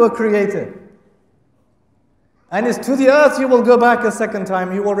earth you were created. And it's to the earth you will go back a second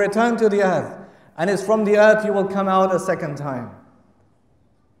time. You will return to the earth. And it's from the earth you will come out a second time.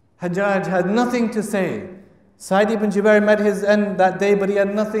 Hajjaj had nothing to say. Sa'id ibn Jubair met his end that day, but he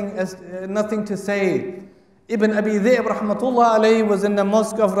had nothing to say. Ibn Abi Dhi'b rahmatullah alayhi was in the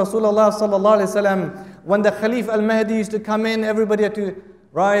mosque of Rasulullah sallallahu alayhi wasallam. When the Khalif al-Mahdi used to come in, everybody had to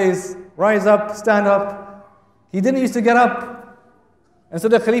rise up, stand up. He didn't used to get up. And so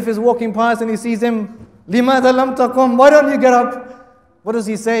the Khalif is walking past and he sees him. لِمَاذَا لَمْ تَقُمْ. Why don't you get up? What does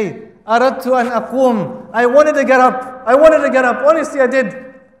he say? أَرَدْتُ أَنْ أَقُومْ. I wanted to get up. I wanted to get up. Honestly, I did.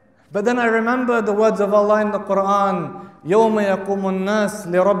 But then I remember the words of Allah in the Quran, يَوْمَ يَقُومُ النَّاسِ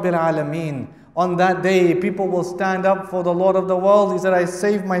لِرَبِّ الْعَالَمِينَ. On that day, people will stand up for the Lord of the world. He said, I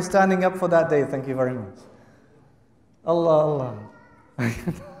saved my standing up for that day. Thank you very much. Allah, Allah.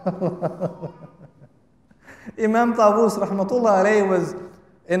 Imam Tawus rahmatullah alayhi was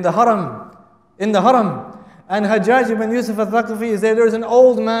in the haram. And Hajjaj ibn Yusuf al-Thaqafi is there. There's an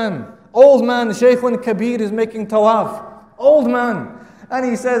old man, Shaykhun Kabir is making tawaf. Old man. And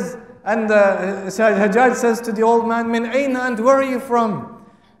he says, Hajjaj says to the old man, Min ayna ant, where are you from?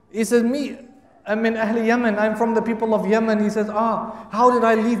 He says, me, I'm min Ahli Yemen, I'm from the people of Yemen. He says, how did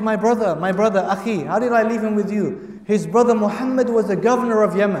I leave my brother, Akhi? How did I leave him with you? His brother Muhammad was the governor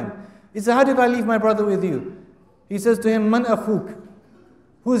of Yemen. He said, how did I leave my brother with you? He says to him, Man akhuk?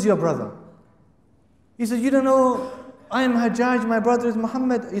 Who's your brother? He says, you don't know, I am Hajjaj, my brother is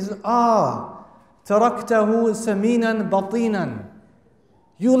Muhammad. He says, taraktahu saminan batinan.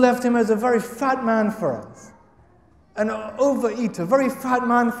 You left him as a very fat man for us. An overeater, very fat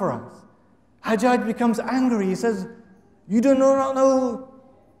man for us. Hajjaj becomes angry. He says, you do not know.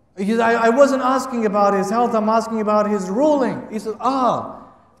 He says, I wasn't asking about his health, I'm asking about his ruling. He says, taraktahu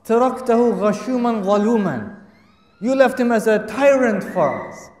ghashuman ghaluman. You left him as a tyrant for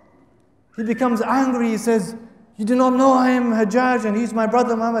us. He becomes angry. He says, you do not know I am Hajjaj and he's my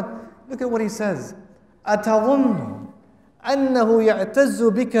brother Muhammad. Look at what he says. أَتَظُنُّ أَنَّهُ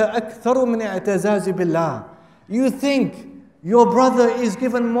يَعْتَزُّ بِكَ أَكْثَرُ مِنْ اعْتِزَازِ بِاللَّهِ. You think your brother is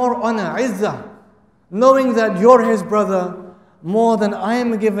given more honor, izzah, knowing that you're his brother more than I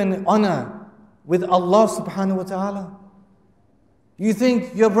am given honor with Allah subhanahu wa ta'ala? You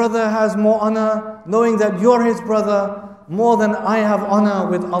think your brother has more honor knowing that you're his brother more than I have honor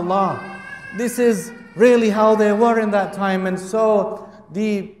with Allah? This is really how they were in that time. And so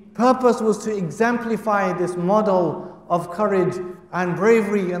the purpose was to exemplify this model of courage and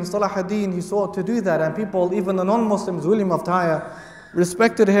bravery, and Salahudheen, he sought to do that, and people, even the non-Muslims, William of Tyre,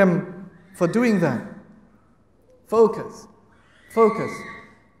 respected him for doing that. Focus.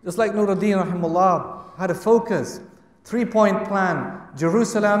 Just like Nuruddin rahimahullah had a focus, 3-point plan: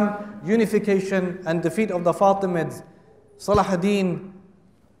 Jerusalem, unification, and defeat of the Fatimids. Salahudheen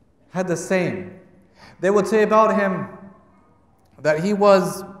had the same. They would say about him that he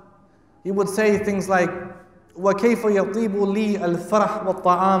would say things like, وَكَيْفَ يَطِيبُ لِي الْفَرَحْ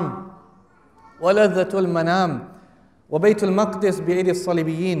وَالطَّعَامِ وَلَذَّةُ الْمَنَامِ وَبَيْتُ الْمَقْدِسِ بِأَيْدِي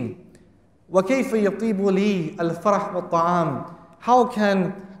الصَّلِيبِيِّينَ وَكَيْفَ يَطِيبُ لِي الْفَرَحْ وَالطَّعَامِ. How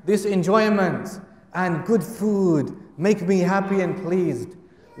can this enjoyment and good food make me happy and pleased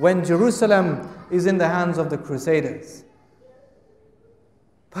when Jerusalem is in the hands of the Crusaders?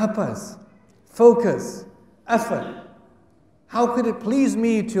 Purpose, focus, effort. How could it please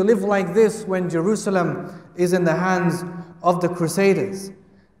me to live like this when Jerusalem is in the hands of the Crusaders?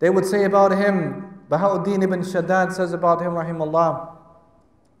 They would say about him, Bahauddin ibn Shaddad says about him, rahimahullah,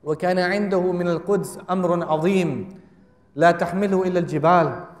 وَكَانَ عِنْدَهُ مِنَ الْقُدْسِ أَمْرٌ عَظِيمٌ لَا تَحْمِلُهُ إِلَّا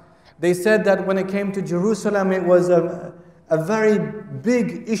الْجِبَالِ. They said that when it came to Jerusalem, it was a very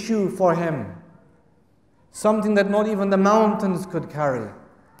big issue for him. Something that not even the mountains could carry.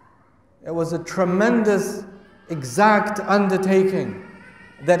 It was a tremendous, exact undertaking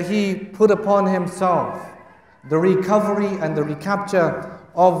that he put upon himself. The recovery and the recapture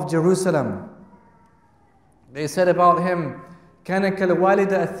of Jerusalem. They said about him, كَانَ كَالْوَالِدَ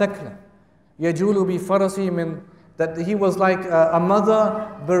الثَّكْلَ يَجُولُ بِفَرَسِهِ مِنْ, that he was like a mother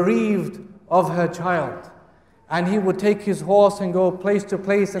bereaved of her child. And he would take his horse and go place to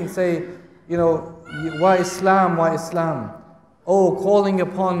place and say, you know, wa Islam, wa Islam. Oh, calling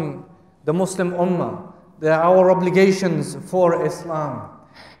upon the Muslim Ummah, our obligations for Islam.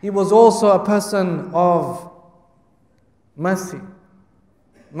 He was also a person of mercy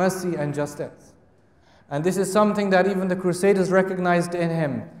and justice. And this is something that even the Crusaders recognized in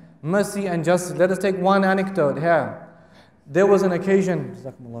him. Mercy and justice. Let us take one anecdote here. There was an occasion,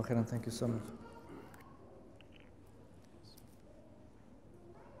 Jazakumullah khairan, thank you so much.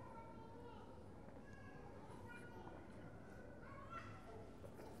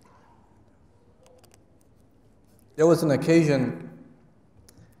 There was an occasion,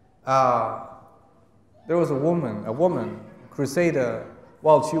 there was a woman, crusader.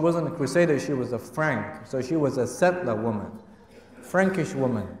 Well, she wasn't a crusader, she was a Frank. So she was a settler woman, Frankish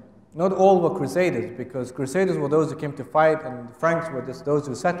woman. Not all were crusaders, because crusaders were those who came to fight, and Franks were just those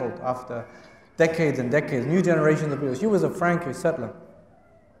who settled after decades and decades, new generations of people. She was a Frankish settler.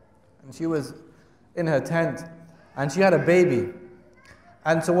 And she was in her tent, and she had a baby.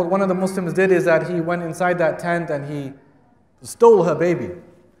 And so what one of the Muslims did is that he went inside that tent and he stole her baby,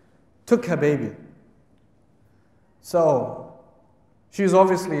 took her baby. So she's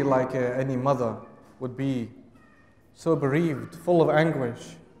obviously like any mother would be so bereaved, full of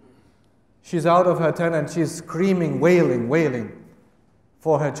anguish. She's out of her tent and she's screaming, wailing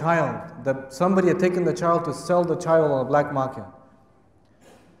for her child. That somebody had taken the child to sell the child on the black market.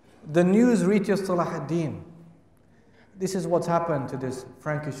 The news reaches Salahudheen. This is what's happened to this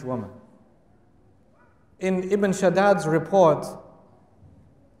Frankish woman. In Ibn Shaddad's report,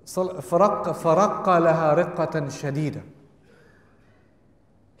 فَرَقَّ لَهَا رِقَّةً شَدِيدًا.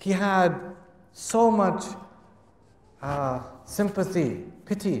 He had so much sympathy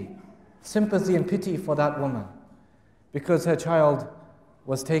and pity for that woman because her child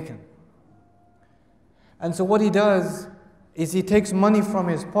was taken. And so what he does is he takes money from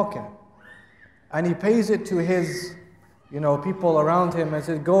his pocket and he pays it to his people around him and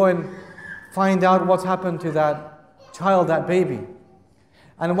says, go and find out what's happened to that child, that baby.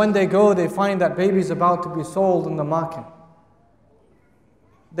 And when they go, they find that baby's about to be sold in the market.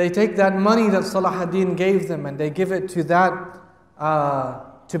 They take that money that Salahudheen gave them and they give it to that,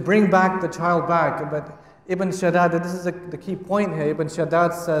 to bring back the child back. But Ibn Shaddad, this is the key point here, Ibn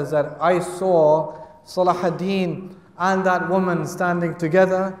Shaddad says that I saw Salahudheen and that woman standing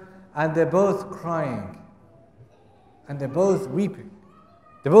together and they're both crying. And they're both weeping.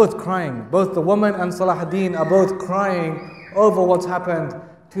 They're both crying. Both the woman and Salahudheen are both crying over what's happened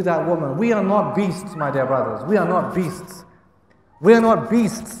to that woman. We are not beasts, my dear brothers. We are not beasts. We are not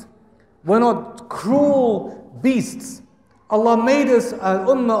beasts. We're not cruel beasts. Allah made us an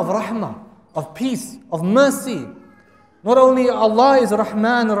ummah of rahmah, of peace, of mercy. Not only Allah is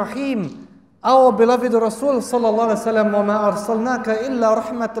Rahman Rahim, our beloved Rasul sallallahu alaihi wasallam, وَمَا أَرْسَلْنَاكَ إِلَّا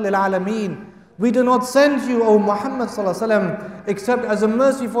رَحْمَةً لِلْعَالَمِينَ. We do not send you, O Muhammad sallallahu alaihi wasallam, except as a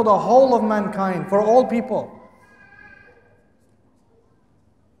mercy for the whole of mankind, for all people.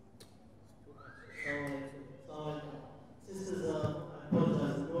 Sisters, I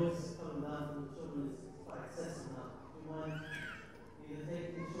apologize, the noise is coming down from the children is quite excessive now. Do you mind either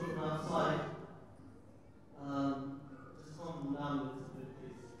taking the children outside? Just calm them down a little bit,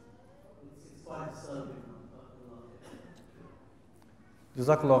 please. It's quite disturbing.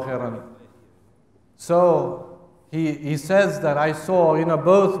 Jazakallah khairan. So he says that I saw,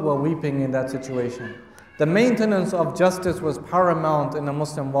 both were weeping in that situation. The maintenance of justice was paramount in the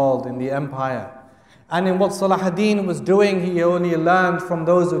Muslim world, in the empire. And in what Salahudheen was doing, he only learned from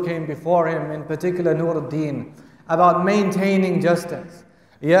those who came before him, in particular Nuruddin, about maintaining justice.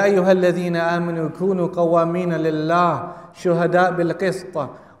 يَا أَيُّهَا الَّذِينَ آمَنُوا كُونُوا قَوَّامِينَ لِلَّهِ شُهَدَاءَ بِالْقِسْطِ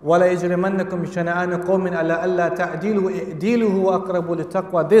وَلَا يَجْرِمَنَّكُمْ شَنَآنُ قَوْمٍ عَلَىٰ أَلَّا تَعْدِلُوا اعْدِلُوا هُوَ أَقْرَبُ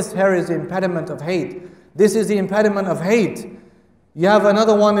لِلتَّقْوَى. This here is the impediment of hate. This is the impediment of hate. You have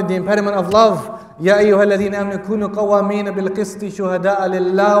another one in the impediment of love. يا أيها الذين آمنوا كونوا قوامين بالقسط شهداء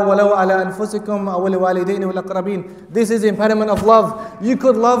لله ولو على أنفسكم أو الوالدين والأقربين. This is the impediment of love. You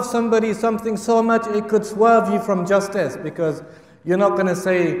could love somebody something so much it could swerve you from justice, because you're not going to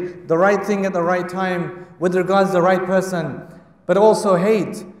say the right thing at the right time with regards to the right person. But also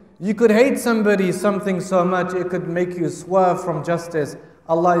hate. You could hate somebody something so much it could make you swerve from justice.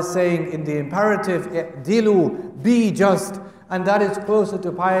 Allah is saying in the imperative, "Dilu, be just," and that is closer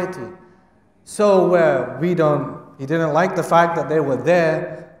to piety. So he didn't like the fact that they were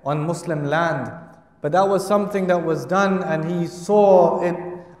there on Muslim land, but that was something that was done, and he saw it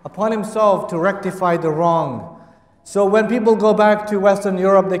upon himself to rectify the wrong. So when people go back to Western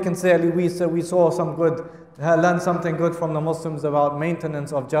Europe, they can say, we saw some good, learned something good from the Muslims about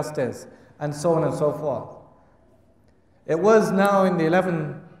maintenance of justice, and so on and so forth. It was now in the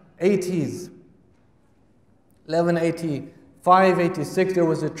 1180s, 1185, 86, there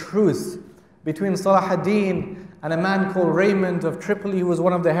was a truce between Salahudheen and a man called Raymond of Tripoli, who was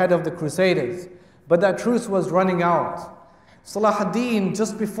one of the head of the Crusaders. But that truce was running out. Salahudheen,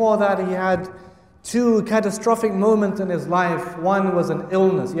 just before that, he had two catastrophic moments in his life. One was an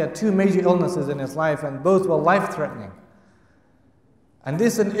illness. He had two major illnesses in his life, and both were life-threatening. And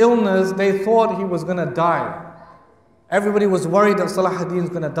this an illness, they thought he was going to die. Everybody was worried that Salahudheen is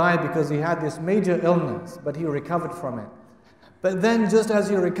going to die because he had this major illness, but he recovered from it. But then just as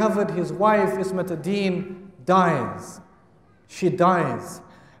he recovered, his wife, Ismat ad-Din, dies. She dies.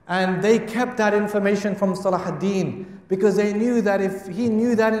 And they kept that information from Salahudheen because they knew that if he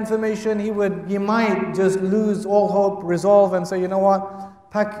knew that information, he might just lose all hope, resolve, and say, you know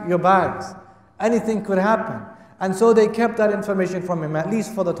what, pack your bags. Anything could happen. And so they kept that information from him, at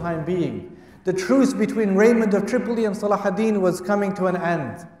least for the time being. The truce between Raymond of Tripoli and Salahudheen was coming to an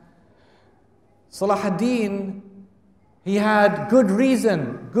end. Salahudheen, he had good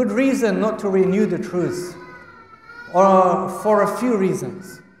reason not to renew the truce, or for a few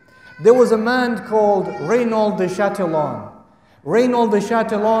reasons. There was a man called Reynaud de Chatillon. Reynaud de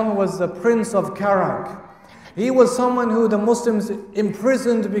Chatillon was the prince of Karak. He was someone who the Muslims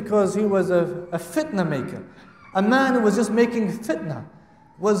imprisoned because he was a fitna maker. A man who was just making fitna,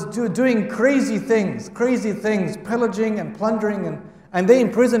 was doing crazy things, pillaging and plundering, and they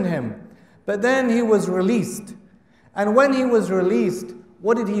imprisoned him. But then he was released. And when he was released,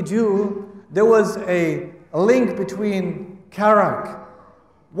 what did he do? There was a link between Karak.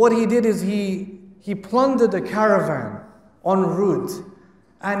 What he did is he plundered a caravan en route,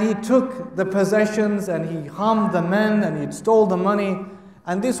 and he took the possessions and he harmed the men and he stole the money,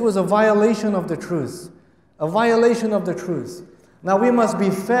 and this was a violation of the truce. A violation of the truce. Now we must be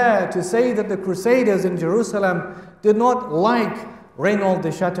fair to say that the Crusaders in Jerusalem did not like Reynaud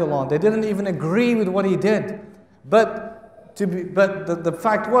de Chatillon. They didn't even agree with what he did. But the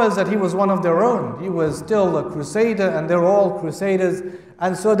fact was that he was one of their own. He was still a Crusader, and they're all Crusaders.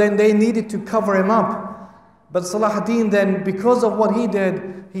 And so then they needed to cover him up. But Salahudheen then, because of what he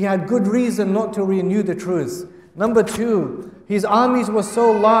did, he had good reason not to renew the truce. Number two, his armies were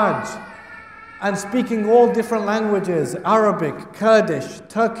so large and speaking all different languages, Arabic, Kurdish,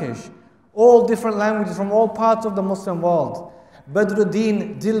 Turkish, all different languages from all parts of the Muslim world.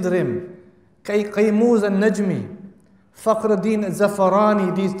 Badruddin Dildrim, Qaymuz al-Najmi, Fakhruddin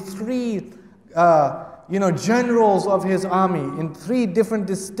al-Zafarani, these three generals of his army in three different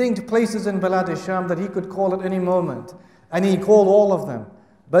distinct places in Balad al-Sham that he could call at any moment. And he called all of them.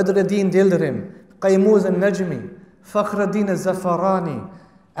 Badruddin Dildrim, Qaymuz al-Najmi, Fakhruddin al-Zafarani.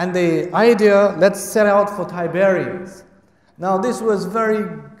 And the idea, let's set out for Tiberias. Now this was very,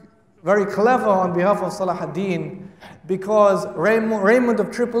 very clever on behalf of Salahudheen, because Raymond of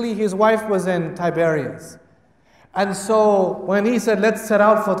Tripoli, his wife was in Tiberias. And so when he said, let's set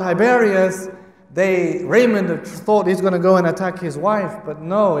out for Tiberias, Raymond thought he's going to go and attack his wife, but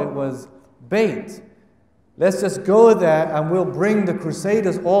no, it was bait. Let's just go there and we'll bring the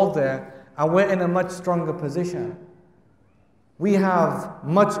Crusaders all there, and we're in a much stronger position. We have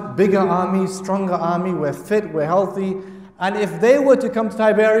much bigger army, stronger army, we're fit, we're healthy. And if they were to come to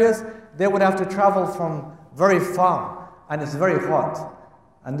Tiberias, they would have to travel from very far. And it's very hot.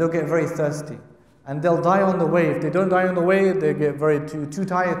 And they'll get very thirsty. And they'll die on the way. If they don't die on the way, they get too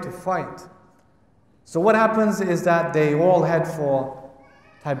tired to fight. So what happens is that they all head for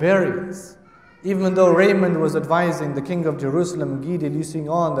Tiberias. Even though Raymond was advising the king of Jerusalem, Guy de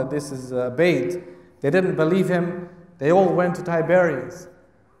Lusignan, that this is bait, they didn't believe him. They all went to Tiberias.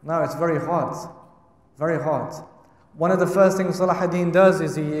 Now it's very hot, very hot. One of the first things Salahudheen does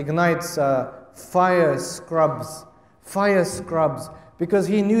is he ignites fire scrubs, because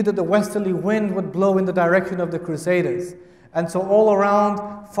he knew that the westerly wind would blow in the direction of the Crusaders. And so all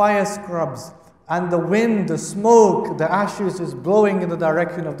around, fire scrubs. And the wind, the smoke, the ashes is blowing in the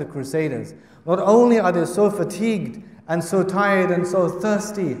direction of the Crusaders. Not only are they so fatigued and so tired and so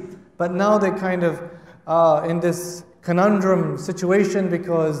thirsty, but now they're kind of in this conundrum situation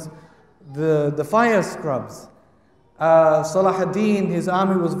because the fire scrubs. Salahudheen, his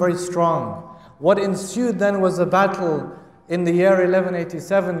army was very strong. What ensued then was a battle in the year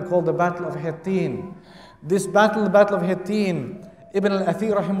 1187 called the Battle of Hittin. This battle, the Battle of Hittin, Ibn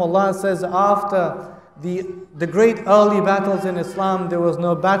al-Athir rahimahullah says after the great early battles in Islam, there was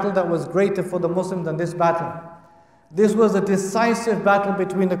no battle that was greater for the Muslims than this battle. This was a decisive battle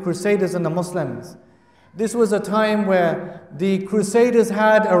between the Crusaders and the Muslims. This was a time where the Crusaders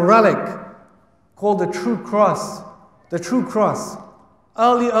had a relic called the True Cross. The True Cross.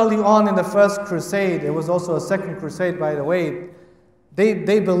 Early on in the first crusade, there was also a second crusade by the way,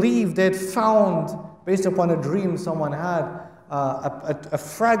 they believed they'd found, based upon a dream someone had, a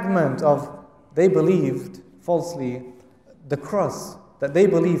fragment of, they believed falsely, the cross, that they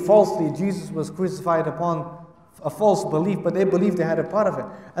believed falsely Jesus was crucified upon, a false belief, but they believed they had a part of it.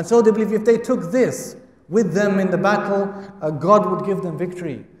 And so they believed if they took this with them in the battle, God would give them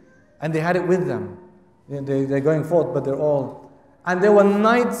victory. And they had it with them. They're going forth, but they're all... And there were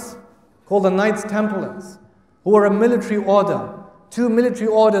knights, called the Knights Templars, who were a military order. Two military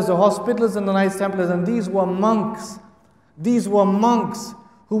orders, the Hospitallers and the Knights Templars, and these were monks. These were monks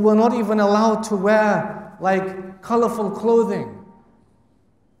who were not even allowed to wear like colorful clothing.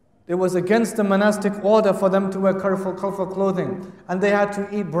 It was against the monastic order for them to wear colorful clothing. And they had to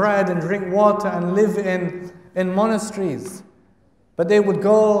eat bread and drink water and live in monasteries. But they would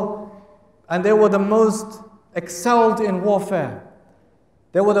go, and they were the most excelled in warfare.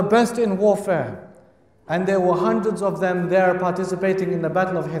 They were the best in warfare. And there were hundreds of them there participating in the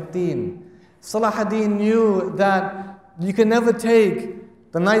Battle of Hittin. Salahudheen knew that you can never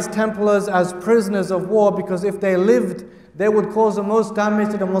take the Knights Templars as prisoners of war, because if they lived, they would cause the most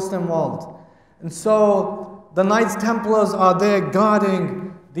damage to the Muslim world. And so the Knights Templars are there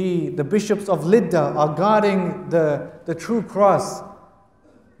guarding, the bishops of Lidda are guarding the True Cross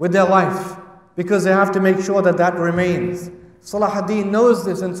with their life, because they have to make sure that that remains. Salahudheen knows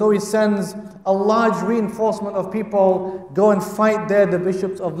this, and so he sends a large reinforcement of people go and fight there, the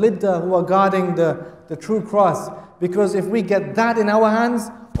bishops of Lidda who are guarding the True Cross. Because if we get that in our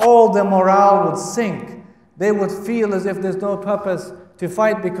hands, all their morale would sink. They would feel as if there's no purpose to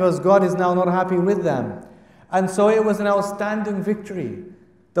fight because God is now not happy with them. And so it was an outstanding victory.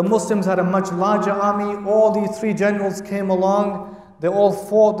 The Muslims had a much larger army. All these three generals came along. They all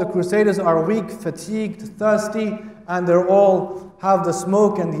fought. The Crusaders are weak, fatigued, thirsty, and they all have the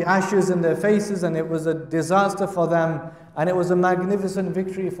smoke and the ashes in their faces, and it was a disaster for them, and it was a magnificent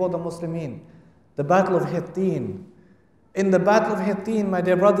victory for the Muslimin. The Battle of Hittin. In the Battle of Hittin, my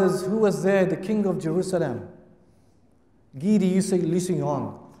dear brothers, who was there? The King of Jerusalem. Guy de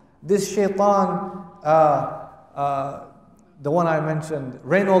Lusignan. This shaitan, the one I mentioned,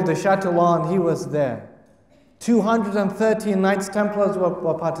 Reynaud de Chatillon, he was there. 230 Knights Templars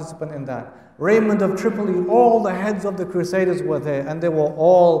were participant in that. Raymond of Tripoli, all the heads of the Crusaders were there, and they were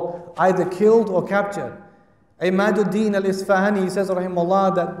all either killed or captured. Imaduddin al-Isfahani, he says,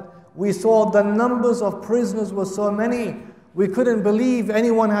 rahimahullah, that we saw the numbers of prisoners were so many, we couldn't believe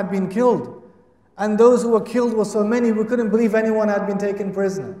anyone had been killed. And those who were killed were so many, we couldn't believe anyone had been taken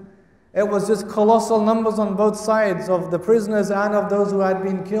prisoner. It was just colossal numbers on both sides of the prisoners and of those who had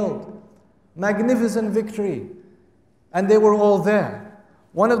been killed. Magnificent victory. And they were all there.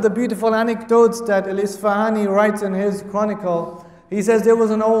 One of the beautiful anecdotes that Al-Isfahani writes in his chronicle, he says there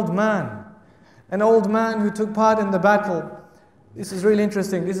was an old man who took part in the battle. This is really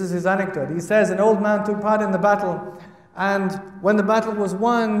interesting. This is his anecdote. He says an old man took part in the battle, and when the battle was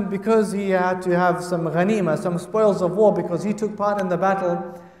won, because he had to have some ghanima, some spoils of war, because he took part in the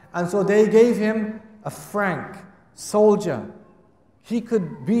battle, and so they gave him a frank soldier. He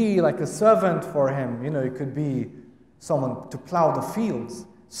could be like a servant for him. He could be someone to plow the fields.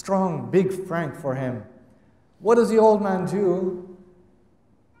 Strong, big frank for him. What does the old man do?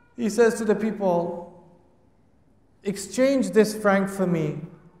 He says to the people, exchange this franc for me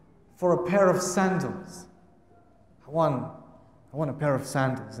for a pair of sandals. I want a pair of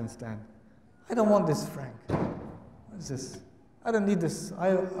sandals instead. I don't want this franc. What is this? I don't need this.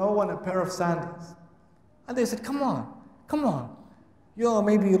 I want a pair of sandals. And they said, come on.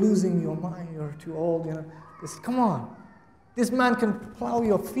 Maybe you're losing your mind, you're too old, They said, come on. This man can plow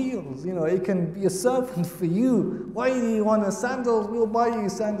your fields, he can be a servant for you. Why do you want a sandals? We'll buy you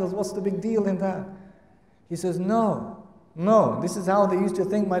sandals. What's the big deal in that? He says, no, No, this is how they used to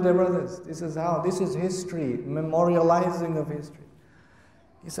think, my dear brothers. This is history, memorializing of history.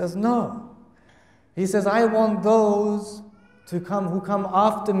 He says, no. He says, I want those who come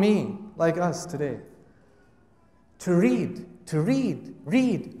after me, like us today, to read.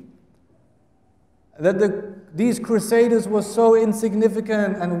 That these crusaders were so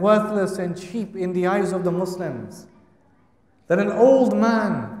insignificant and worthless and cheap in the eyes of the Muslims, that an old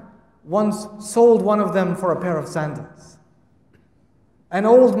man once sold one of them for a pair of sandals. An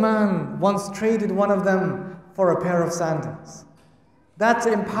old man once traded one of them for a pair of sandals. That's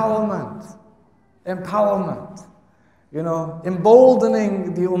empowerment. Empowerment. You know,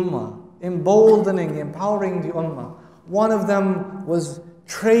 emboldening the ummah. Empowering the ummah. One of them was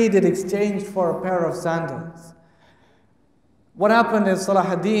traded, exchanged for a pair of sandals. What happened is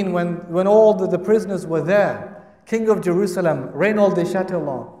Salahudheen, when all the prisoners were there, King of Jerusalem, Reynold de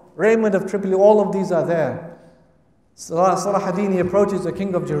Chatillon, Raymond of Tripoli, all of these are there. Salahudheen, he approaches the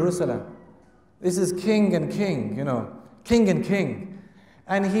King of Jerusalem. This is king and king, you know, king and king.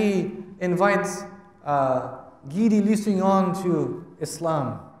 And he invites Guy de Lusignan to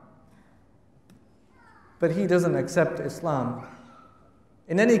Islam. But he doesn't accept Islam.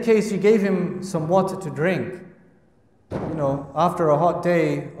 In any case, he gave him some water to drink. You know, after a hot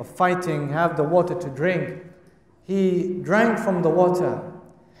day of fighting, have the water to drink. He drank from the water.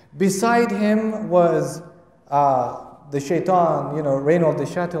 Beside him was the shaitan, you know, Reynold de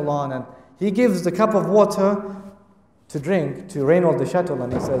Chatillon, and he gives the cup of water to drink to Reynold de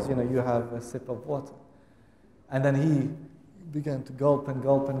Chatillon. He says, you know, you have a sip of water. And then he began to gulp and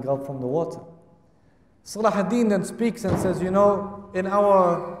gulp and gulp from the water. Salahudheen then speaks and says, you know, in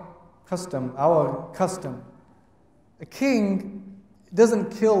our custom, a king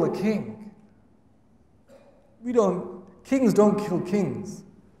doesn't kill a king. Kings don't kill kings.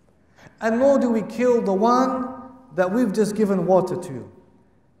 And nor do we kill the one that we've just given water to.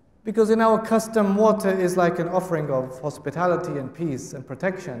 Because in our custom, water is like an offering of hospitality and peace and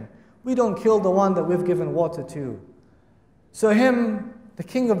protection. We don't kill the one that we've given water to. So him, the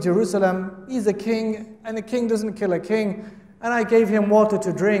king of Jerusalem, he's a king, and a king doesn't kill a king. And I gave him water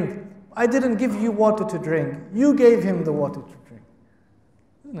to drink. I didn't give you water to drink. You gave him the water to drink.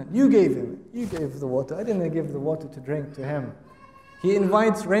 Isn't it? You gave the water. I didn't give the water to drink to him. He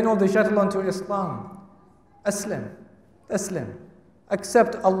invites Reynold de Chatillon to Islam. Aslim.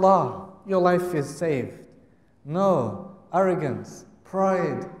 Accept Allah. Your life is saved. No. Arrogance.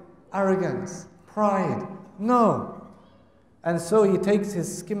 Pride. No. And so he takes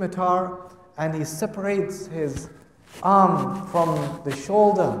his scimitar and he separates his arm from the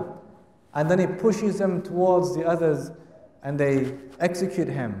shoulder, and then he pushes him towards the others and they execute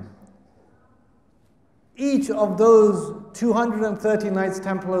him. Each of those 230 Knights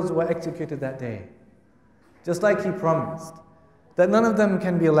Templars were executed that day, just like he promised, that none of them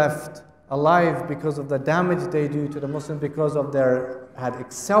can be left alive because of the damage they do to the Muslims, because of their had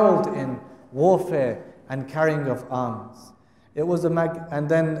excelled in warfare and carrying of arms. It was and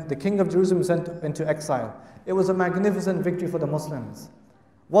then the king of Jerusalem sent into exile. It was a magnificent victory for the Muslims.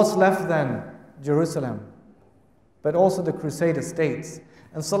 What's left then? Jerusalem, but also the Crusader states.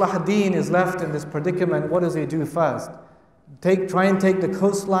 And Salahudheen is left in this predicament. What does he do first? Try and take the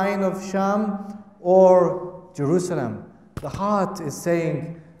coastline of Sham or Jerusalem? The heart is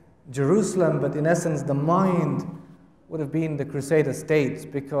saying Jerusalem, but in essence the mind would have been the Crusader states,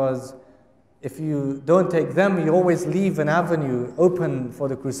 because if you don't take them, you always leave an avenue open for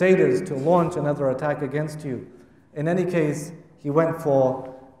the Crusaders to launch another attack against you. In any case, he went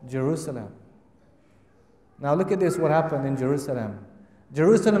for Jerusalem. Now look at this, what happened in Jerusalem.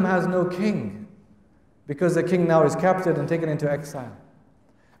 Jerusalem has no king, because the king now is captured and taken into exile.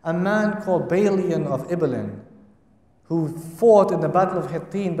 A man called Balian of Ibelin, who fought in the Battle of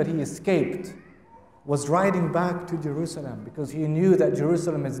Hittin but he escaped, was riding back to Jerusalem because he knew that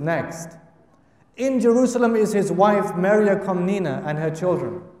Jerusalem is next. In Jerusalem is his wife Maria Komnena and her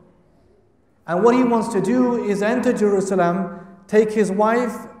children. And what he wants to do is enter Jerusalem, take his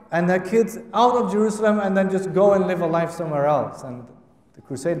wife and her kids out of Jerusalem, and then just go and live a life somewhere else. And the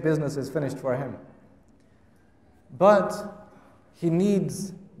crusade business is finished for him. But he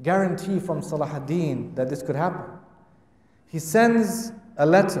needs guarantee from Salahudheen that this could happen. He sends a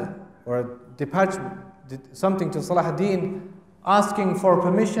letter or a detachment, something to Salahudheen asking for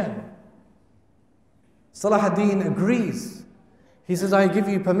permission. Salahudheen agrees. He says, I give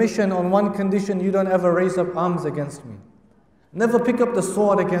you permission on one condition: you don't ever raise up arms against me. Never pick up the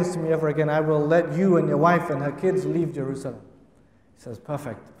sword against me ever again. I will let you and your wife and her kids leave Jerusalem. He says,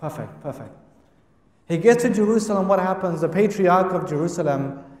 perfect. He gets to Jerusalem. What happens? The patriarch of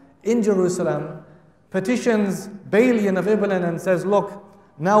Jerusalem, in Jerusalem, petitions Balian of Ibn and says, look,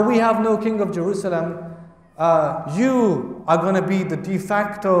 now we have no king of Jerusalem. You are going to be the de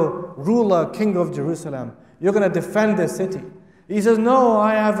facto ruler, king of Jerusalem. You're going to defend this city. He says, no,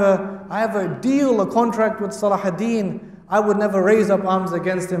 I have a deal, a contract with Salahudheen. I would never raise up arms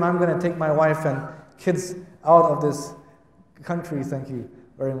against him. I'm going to take my wife and kids out of this country. Thank you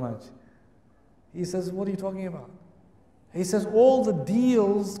very much. He says, what are you talking about? He says, all the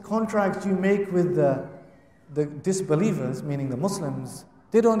deals, contracts you make with the disbelievers, meaning the Muslims,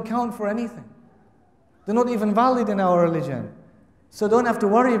 they don't count for anything. They're not even valid in our religion. So don't have to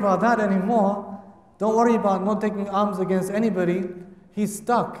worry about that anymore. Don't worry about not taking arms against anybody. He's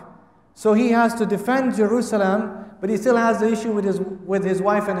stuck. So he has to defend Jerusalem, but he still has the issue with his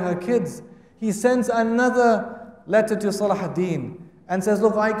wife and her kids. He sends another letter to Salahudheen and says,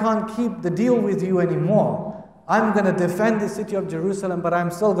 look, I can't keep the deal with you anymore. I'm going to defend the city of Jerusalem, but I'm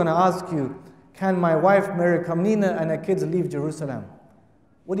still going to ask you, can my wife marry Kamnina and her kids leave Jerusalem?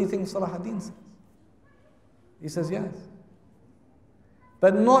 What do you think Salahudheen says? He says yes.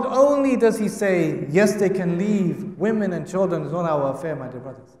 But not only does he say, yes, they can leave, women and children is not our affair, my dear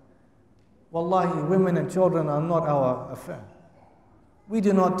brothers. Wallahi, women and children are not our affair. We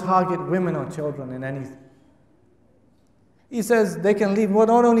do not target women or children in anything. He says they can leave. Well,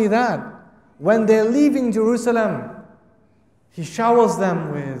 not only that, when they're leaving Jerusalem, he showers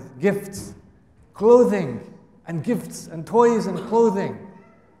them with gifts, clothing and gifts and toys and clothing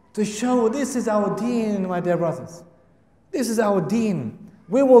to show this is our deen, my dear brothers. This is our deen.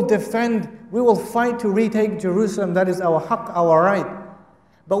 We will defend, we will fight to retake Jerusalem. That is our haqq, our right.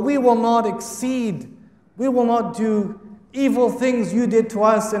 But we will not exceed, we will not do evil things you did to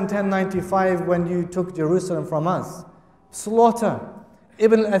us in 1095 when you took Jerusalem from us. Slaughter.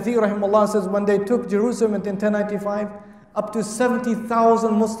 Ibn al-Athir rahimahullah says when they took Jerusalem in 1095, up to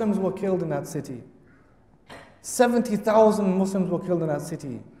 70,000 Muslims were killed in that city. 70,000 Muslims were killed in that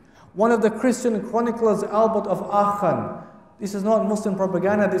city. One of the Christian chroniclers, Albert of Aachen, this is not Muslim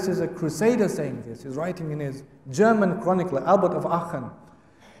propaganda, this is a crusader saying this. He's writing in his German chronicler, Albert of Aachen.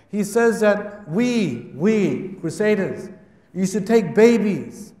 He says that we crusaders, used to take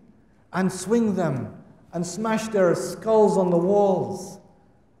babies and swing them and smash their skulls on the walls.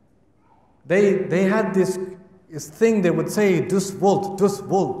 They had this thing they would say, dus wollt, dus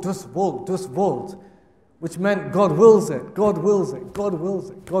wollt, dus wollt, dus wollt, which meant God wills it, God wills it, God wills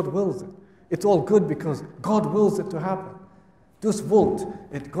it, God wills it. It's all good because God wills it to happen. Dus wollt,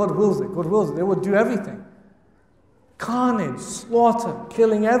 God wills it, God wills it. They would do everything. Carnage, slaughter,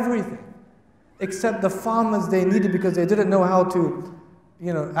 killing everything, except the farmers they needed because they didn't know how to,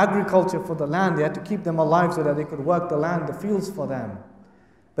 agriculture for the land. They had to keep them alive so that they could work the land, the fields for them.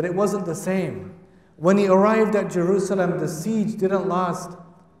 But it wasn't the same. When he arrived at Jerusalem, the siege didn't last.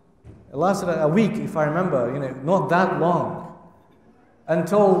 It lasted a week, if I remember, not that long,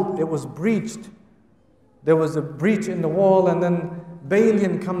 until it was breached. There was a breach in the wall, and then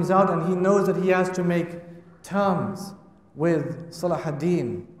Balian comes out and he knows that he has to make terms with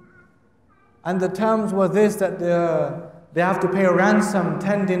Salahudheen. And the terms were this, that they have to pay a ransom,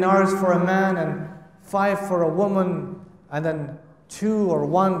 10 dinars for a man and 5 for a woman, and then 2 or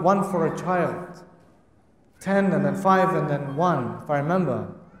 1 for a child. 10 and then 5 and then 1, if I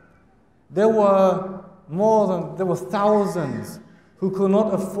remember. There were thousands who could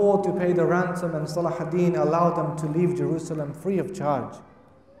not afford to pay the ransom, and Salahudheen allowed them to leave Jerusalem free of charge.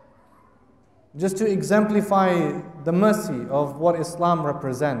 Just to exemplify the mercy of what Islam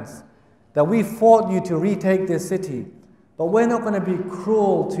represents, that we fought you to retake this city, but we're not going to be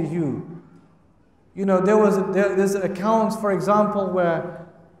cruel to you. There's accounts, for example, where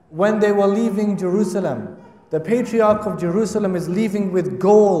when they were leaving Jerusalem, the Patriarch of Jerusalem is leaving with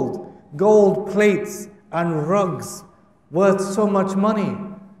gold plates and rugs worth so much money.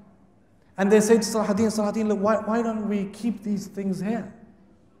 And they say to Salahudheen, look, why don't we keep these things here?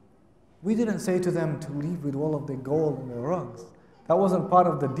 We didn't say to them to leave with all of the gold and the rugs. That wasn't part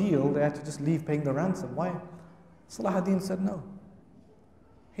of the deal. They had to just leave paying the ransom. Why? Salahudheen said no.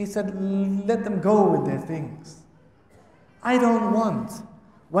 He said, let them go with their things. I don't want,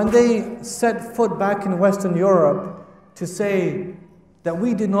 when they set foot back in Western Europe, to say that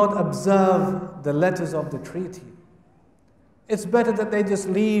we did not observe the letters of the treaty. It's better that they just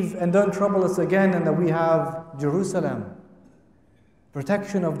leave and don't trouble us again, and that we have Jerusalem,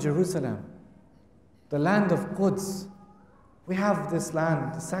 protection of Jerusalem, the land of Quds. We have this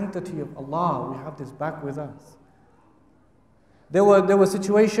land, the sanctity of Allah, we have this back with us. There were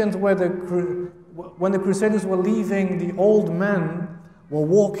situations where when the Crusaders were leaving, the old men were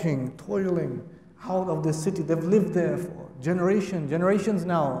walking, toiling out of the city. They've lived there for generations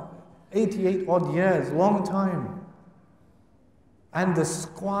now. 88 odd years, long time. And the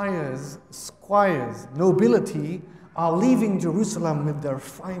squires, nobility, are leaving Jerusalem with their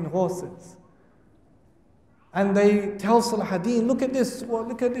fine horses. And they tell Salahudheen, look at this,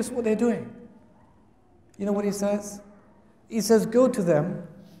 what they're doing. You know what he says? He says, go to them,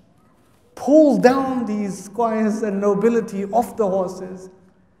 pull down these squires and nobility off the horses,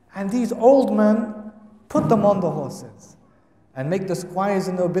 and these old men, put them on the horses, and make the squires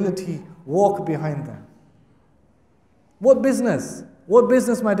and nobility walk behind them. What business? What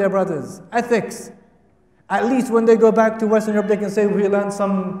business, my dear brothers? Ethics. At least when they go back to Western Europe, they can say, we learned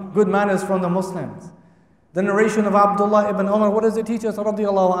some good manners from the Muslims. The narration of Abdullah ibn Umar, what does it teach us?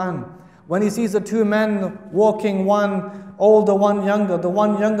 Radiallahu anhu. When he sees the two men walking, one older, one younger, the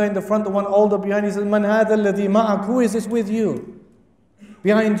one younger in the front, the one older behind, he says, Man hadha alladhi ma'ak? Who is this with you?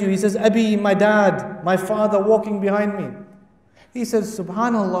 Behind you. He says, Abi, my dad, my father walking behind me. He says,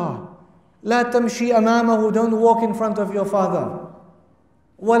 Subhanallah, La tamshi amamahu, don't walk in front of your father.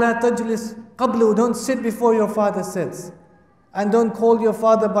 Wala tajlis qablu, don't sit before your father sits. And don't call your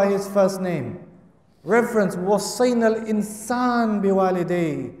father by his first name. Reference, وَصَّيْنَا الْإِنسَانِ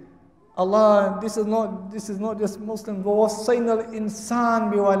بِوَالِدَيْهِ. Allah, this is not just Muslims. وَصَّيْنَا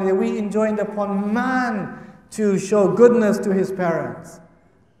الْإِنسَانِ بِوَالِدَيْهِ. We enjoined upon man to show goodness to his parents.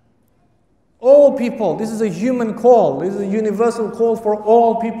 All people, this is a human call. This is a universal call for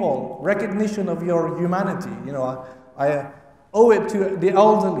all people. Recognition of your humanity. You know, I owe it to the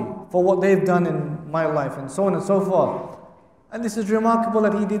elderly for what they've done in my life, and so on and so forth. And this is remarkable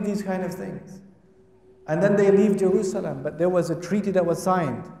that he did these kind of things. And then they leave Jerusalem, but there was a treaty that was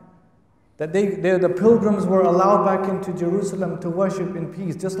signed that the pilgrims were allowed back into Jerusalem to worship in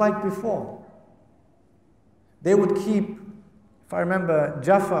peace, just like before. They would keep, if I remember,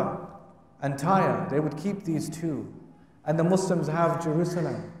 Jaffa and Tyre, they would keep these two, and the Muslims have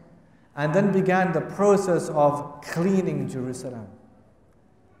Jerusalem. And then began the process of cleaning Jerusalem.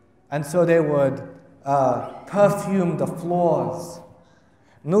 And so they would perfume the floors.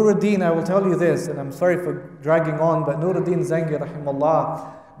 Nuruddin, I will tell you this, and I'm sorry for dragging on, but Nuruddin Zangi,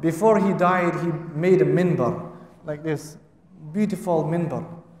 rahimahullah, before he died, he made a minbar, like this, beautiful minbar.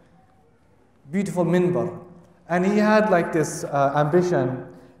 Beautiful minbar. And he had like this ambition.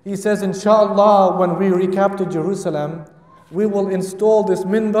 He says, inshallah, when we recapture Jerusalem, we will install this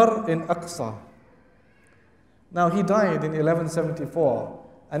minbar in Aqsa. Now he died in 1174,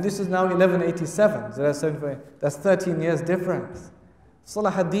 and this is now 1187, so that's 13 years difference.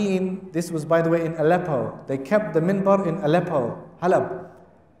 Salahudheen, this was by the way in Aleppo. They kept the minbar in Aleppo, Halab.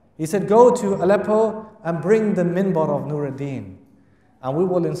 He said, go to Aleppo and bring the minbar of Nuruddin, and we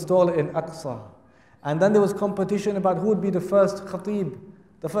will install it in Aqsa. And then there was competition about who would be the first khatib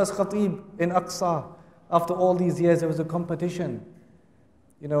in Aqsa. After all these years, there was a competition.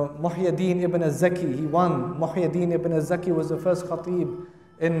 You know, Muhyiddin ibn al-Zaki, he won. Muhyiddin ibn al-Zaki was the first khatib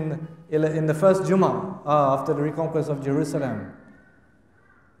in the first Jummah after the reconquest of Jerusalem.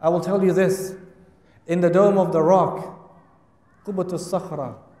 I will tell you this, in the Dome of the Rock, Qubbat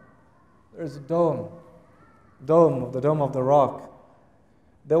al-Sakhra, there's a dome of the Rock.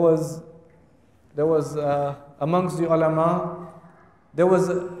 There was amongst the ulama, there was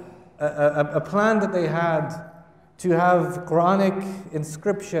a plan that they had to have Quranic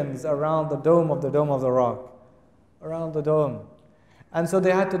inscriptions around the Dome of the Rock, around the dome. And so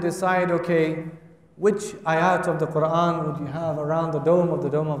they had to decide, okay, which ayat of the Quran would you have around the Dome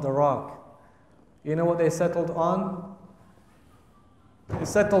of the Rock? You know what they settled on? They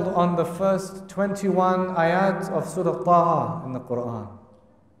settled on the first 21 ayat of Surah Taha in the Quran.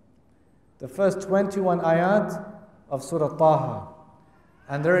 The first 21 ayat of Surah Taha.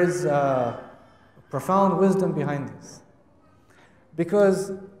 And there is profound wisdom behind this.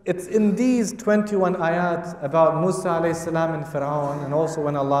 Because it's in these 21 ayat about Musa alayhi salam and Fir'aun, and also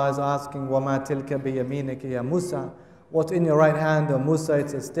when Allah is asking, وَمَا تِلْكَ بِيَمِينِكَ يَا Musa, what's in your right hand, O Musa,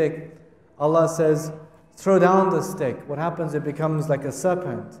 it's a stick. Allah says, throw down the stick. What happens? It becomes like a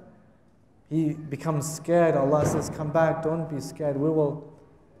serpent. He becomes scared. Allah says, come back, don't be scared. We will,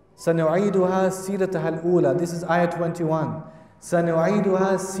 سَنُعِيدُهَا سِيرَتَهَا الْأُولَى. This is ayat 21.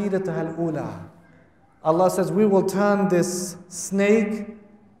 سَنُعِيدُهَا سِيرَتَهَا الْأُولَى. Allah says, we will turn this snake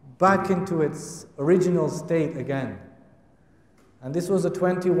back into its original state again. And this was the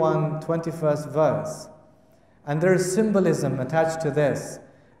 21st verse. And there is symbolism attached to this,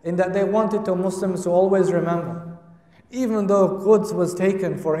 in that they wanted the Muslims to always remember, even though Quds was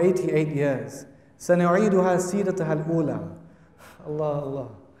taken for 88 years, سَنُعِيدُهَا سِيرَتَهَا الْأُولَى. Allah.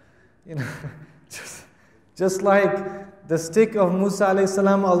 You know, just like the stick of Musa alayhi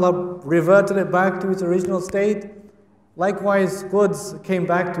salam, Allah reverted it back to its original state. Likewise, Quds came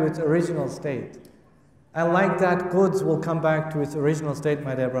back to its original state. And like that, Quds will come back to its original state,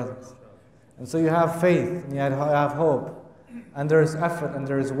 my dear brothers. And so you have faith, and you have hope, and there is effort, and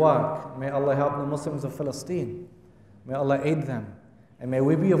there is work. May Allah help the Muslims of Palestine. May Allah aid them, and may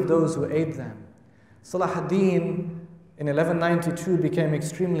we be of those who aid them. Salahudheen in 1192 became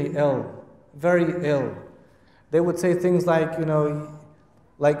extremely ill, very ill. They would say things like,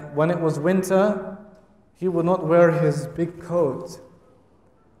 like when it was winter, he would not wear his big coat,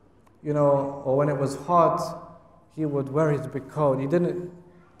 or when it was hot, he would wear his big coat.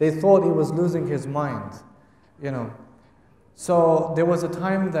 They thought he was losing his mind, So there was a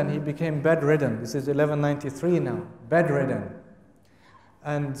time then he became bedridden. This is 1193 now, bedridden.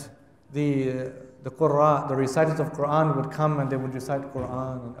 And the qur'an, the reciters of Qur'an would come and they would recite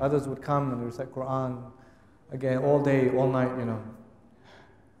Qur'an, and others would come and recite Qur'an again all day, all night,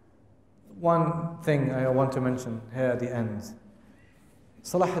 One thing I want to mention here at the end.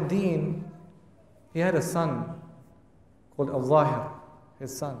 Salahudheen, he had a son called Al-Zahir,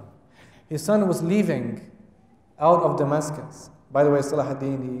 his son. His son was leaving out of Damascus. By the way,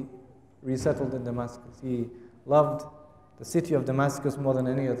 Salahudheen, he resettled in Damascus. He loved the city of Damascus more than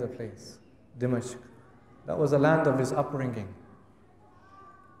any other place, Dimashq. That was the land of his upbringing.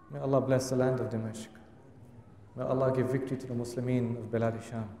 May Allah bless the land of Dimashq. May Allah give victory to the Muslimin of Bilad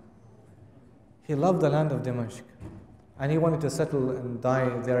Sham. He loved the land of Dimashq, and he wanted to settle and die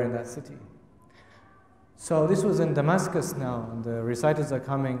there in that city. So this was in Damascus now, and the reciters are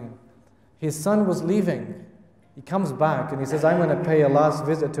coming. His son was leaving. He comes back and he says, I'm going to pay a last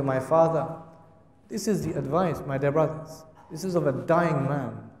visit to my father. This is the advice, my dear brothers. This is of a dying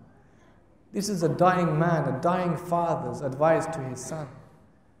man. This is a dying man, a dying father's advice to his son.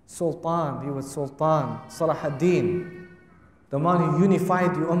 Sultan, he was Sultan, Salahudheen, the man who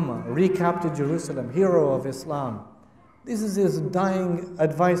unified the Ummah, recaptured Jerusalem, hero of Islam. This is his dying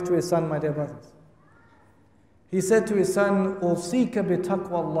advice to his son, my dear brothers. He said to his son, Usika bi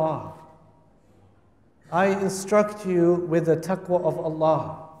taqwa Allah. I instruct you with the taqwa of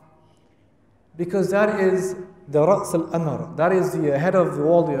Allah. Because that is the Ra's al-Amr. That is the head of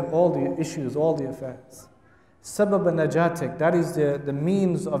all the issues, all the affairs. Sabab al-Najatik. That is the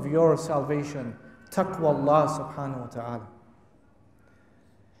means of your salvation. Taqwa Allah subhanahu wa ta'ala.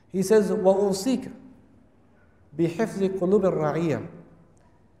 He says, وَأُوصِيكَ بِحِفْظِ قُلُوبِ الرَّعِيَّةِ.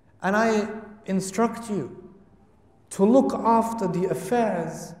 And I instruct you to look after the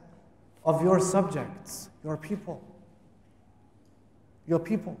affairs of your subjects, your people. Your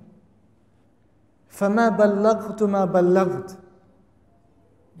people. فَمَا بَلَّغْتُ مَا بَلَّغْتُ.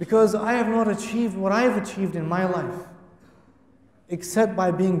 Because I have not achieved what I have achieved in my life except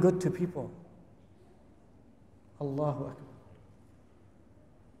by being good to people. Allahu Akbar.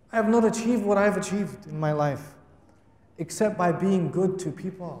 I have not achieved what I have achieved in my life except by being good to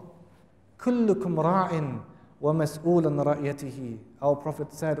people. كُلُّكُمْ رَاعٍ وَمَسْئُولًا رَأْيَتِهِ. Our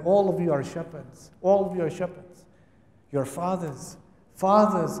Prophet said, all of you are shepherds. All of you are shepherds. Your fathers,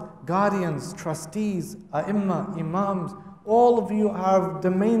 guardians, trustees, ai*imma, imams, all of you have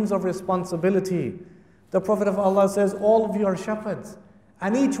domains of responsibility. The Prophet of Allah says, all of you are shepherds,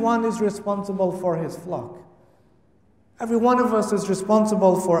 and each one is responsible for his flock. Every one of us is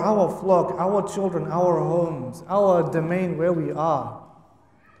responsible for our flock, our children, our homes, our domain where we are.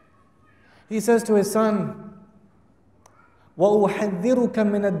 He says to his son, وَأُحَذِّرُكَ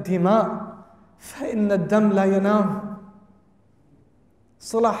مِنَ الدِّمَاءِ فَإِنَّ الدَّمْ لَا يَنَامُ.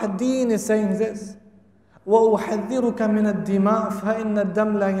 Salahudheen is saying this. وَأُحَذِّرُكَ مِنَ الدِّمَاءِ فَإِنَّ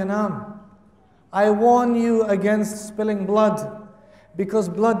الدَّمْ لَا يَنَامُ. I warn you against spilling blood, because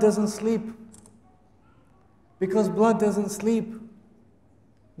blood doesn't sleep. Because blood doesn't sleep.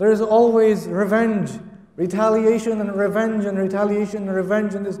 There is always revenge, retaliation and revenge, and retaliation and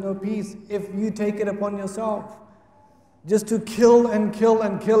revenge, and there's no peace if you take it upon yourself just to kill and kill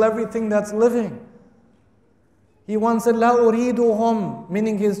and kill everything that's living. He once said, لا أريدهم,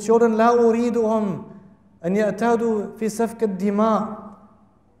 meaning his children, لا أريدهم أن يأتادوا في سفك الدماء.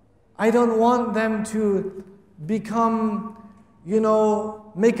 I don't want them to become,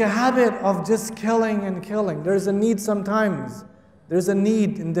 make a habit of just killing and killing. There's a need sometimes. There's a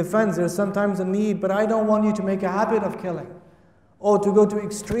need in defense. There's sometimes a need, but I don't want you to make a habit of killing or to go to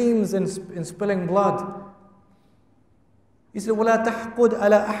extremes in spilling blood. He said, وَلَا تَحْقُدْ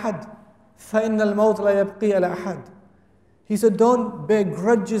عَلَى أَحَدٍ فَإِنَّ الْمَوْتَ لَا يَبْقِي عَلَى أَحَدٍ. He said, don't bear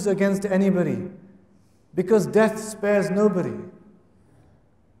grudges against anybody, because death spares nobody.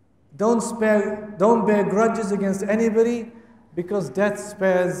 Don't bear grudges against anybody, because death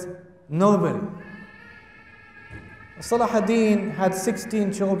spares nobody. Salahudheen had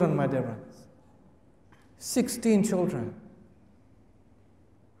 16 children, my dear brothers. 16 children.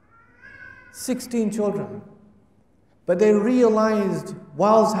 16 children. But they realized,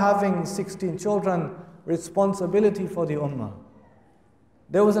 whilst having 16 children, responsibility for the ummah.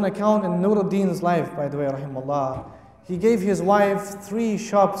 There was an account in Nuruddin's life, by the way, rahimahullah. He gave his wife 3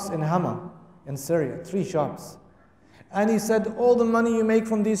 shops in Hama, in Syria, 3 shops. And he said, all the money you make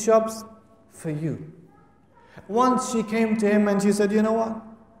from these shops, for you. Once she came to him and she said, you know what?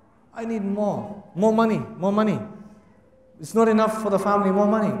 I need more money. It's not enough for the family, more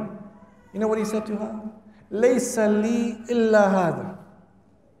money. You know what he said to her? لَيْسَ لِي إِلَّا هَذَا.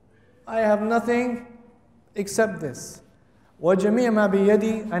 I have nothing except this. وَجَمِيعَ مَا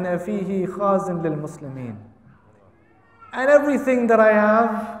بِيَدِي أَنَا فِيهِ خَازٍ لِلْمُسْلِمِينَ. And everything that I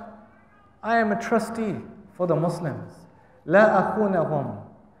have, I am a trustee for the Muslims. لَا أَخُونَهُمْ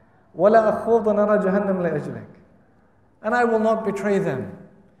وَلَا أَخُوضَ نَارَ جَهَنَّمْ لِأَجْلِكَ. And I will not betray them.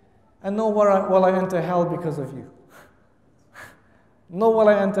 And nor will I enter hell because of you. Nor will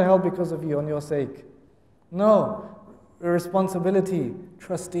I enter hell because of you, on your sake. No. Responsibility,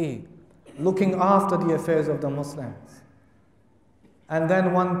 trustee, looking after the affairs of the Muslims. And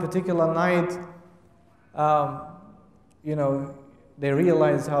then one particular night, they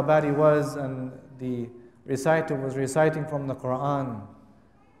realized how bad he was, and the reciter was reciting from the Qur'an.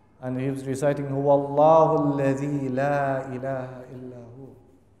 And he was reciting, Huwa Allahu alladhi la ilaha illa hu.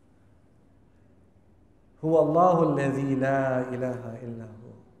 Huwa Allahu alladhi la ilaha illa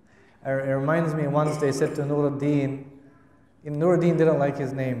hu. It reminds me, once they said to Nuruddin, Nuruddin didn't like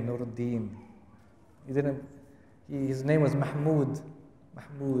his name, Nuruddin. His name was Mahmud.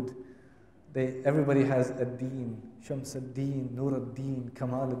 Everybody has a deen. Shamsuddin, Nuruddin,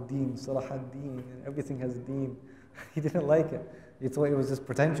 Kamaluddin, Salahuddin, everything has deen. He didn't like it. He thought it was just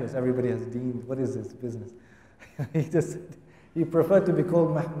pretentious. Everybody has deen. What is this business? He preferred to be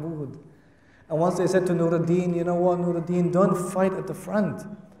called Mahmud. And once they said to Nuruddin, you know what, Nuruddin, don't fight at the front.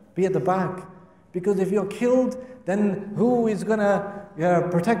 Be at the back. Because if you're killed, then who is going to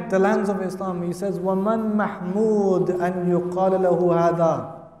protect the lands of Islam? He says, وَمَنْ مَحْمُودٌ أَنْ يُقَالَ لَهُ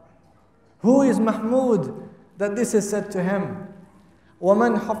هَذَا. Who is Mahmud that this is said to him?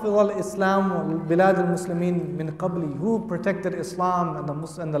 وَمَنْ حَفِظَ الْإِسْلَامُ بِلَادِ الْمُسْلِمِينَ مِنْ قَبْلِ. Who protected Islam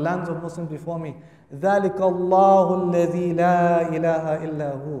and the lands of Muslims before me? ذَلِكَ اللَّهُ الَّذِي لَا إِلَهَ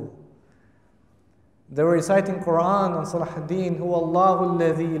إِلَّا هُ. They were reciting Quran on Salahudheen, Huwa Allahu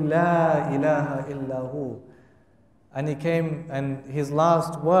alladhi la ilaha illa hu. And he came, and his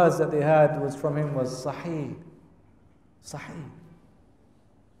last words that they had was from him was Sahih. Sahih.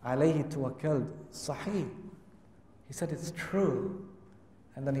 Alayhi tawakkalt. Sahih. He said it's true.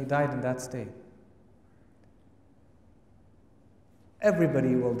 And then he died in that state.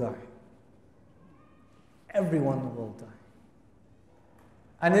 Everybody will die. Everyone will die.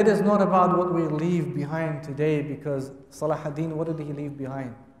 And it is not about what we leave behind today, because Salahudheen, what did he leave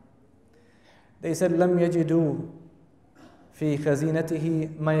behind? They said, لَمْ يَجِدُوا فِي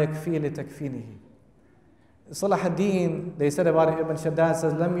خَزِينَتِهِ مَا يَكْفِي لِتَكْفِينِهِ. Salahudheen, they said about Ibn Shaddad,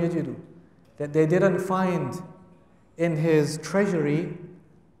 says, لَمْ يَجِدُوا, that they didn't find in his treasury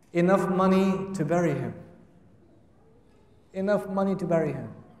enough money to bury him. Enough money to bury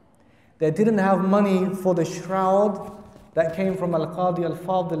him. They didn't have money for the shroud that came from Al-Qadi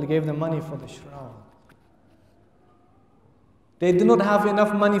Al-Fadil, gave them money for the shroud. They did not have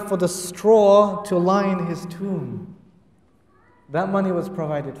enough money for the straw to line his tomb. That money was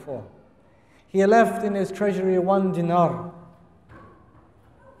provided for. He left in his treasury 1 dinar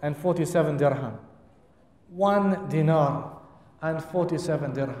and 47 dirham. 1 dinar and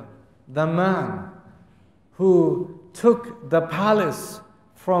 47 dirham. The man who took the palace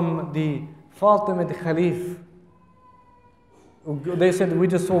from the Fatimid Khalif. They said, we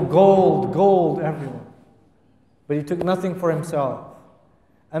just saw gold everywhere. But he took nothing for himself.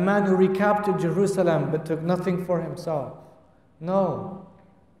 A man who recaptured Jerusalem but took nothing for himself. No.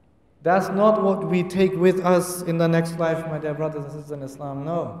 That's not what we take with us in the next life, my dear brothers and sisters in Islam.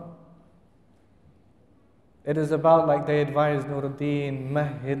 No. It is about, like they advised Nuruddin,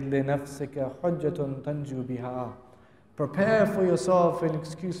 مَهِّدْ لِنَفْسِكَ حُجَّةٌ تَنْجُو بِهَا. Prepare for yourself an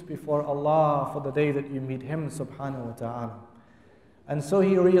excuse before Allah for the day that you meet Him subhanahu wa ta'ala. And so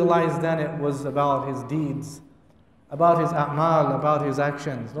he realized then it was about his deeds, about his a'mal, about his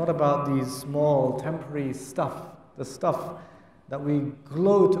actions, not about these small temporary stuff, the stuff that we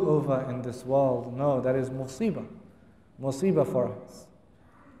gloat over in this world. No, that is musibah for us.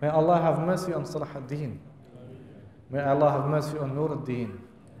 May Allah have mercy on Salahudheen. May Allah have mercy on Nuruddin.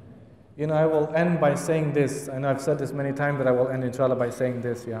 You know, I will end by saying this. I know I've said this many times, but I will end inshallah by saying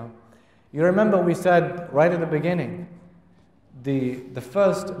this, yeah. You remember we said right at the beginning the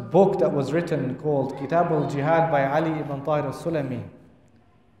first book that was written called Kitab al-Jihad by Ali ibn Tahir al-Sulami.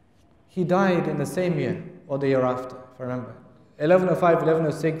 He died in the same year or the year after, if I remember. 1105,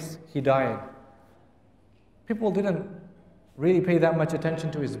 1106, he died. People didn't really pay that much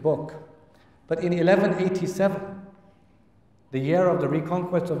attention to his book. But in 1187, the year of the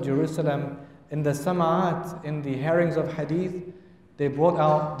reconquest of Jerusalem, in the Sama'at, in the hearings of Hadith, they brought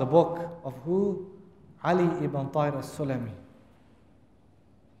out the book of who? Ali ibn Tahir al-Sulami.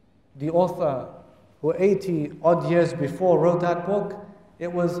 The author who 80 odd years before wrote that book,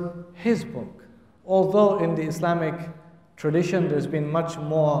 it was his book. Although in the Islamic tradition there's been much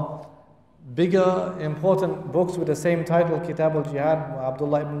more bigger, important books with the same title, Kitab al-Jihad,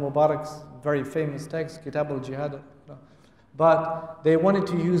 Abdullah ibn Mubarak's very famous text, Kitab al-Jihad. But they wanted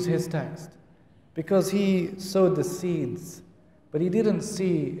to use his text because he sowed the seeds, but he didn't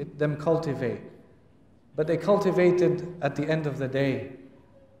see them cultivate. But they cultivated at the end of the day.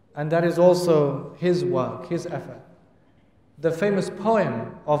 And that is also his work, his effort. The famous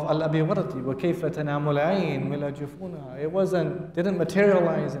poem of Al-Abiwarti, وَكَيْفَ تَنَامُ الْعَيْنِ مِلَا جُفُونَهَا, it didn't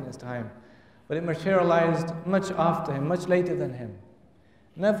materialize in his time, but it materialized much after him, much later than him.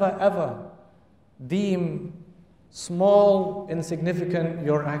 Never ever deem small, insignificant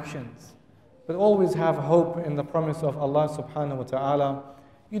your actions, but always have hope in the promise of Allah subhanahu wa ta'ala.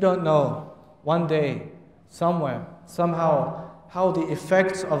 You don't know, one day, somewhere, somehow, how the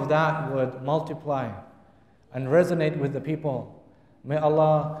effects of that would multiply and resonate with the people. May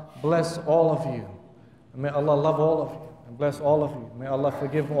Allah bless all of you. May Allah love all of you and bless all of you. May Allah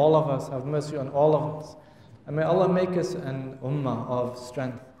forgive all of us, have mercy on all of us. And may Allah make us an ummah of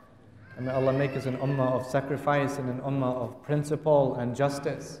strength. And may Allah make us an ummah of sacrifice and an ummah of principle and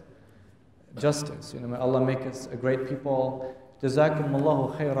justice. Justice, may Allah make us a great people. Jazakum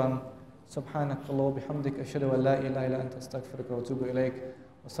Allahu khairan. سبحانك الله وبحمدك أشهد أن لا إله إلا أنت أستغفرك وأتوب إليك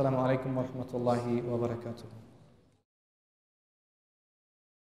والسلام عليكم ورحمة الله وبركاته.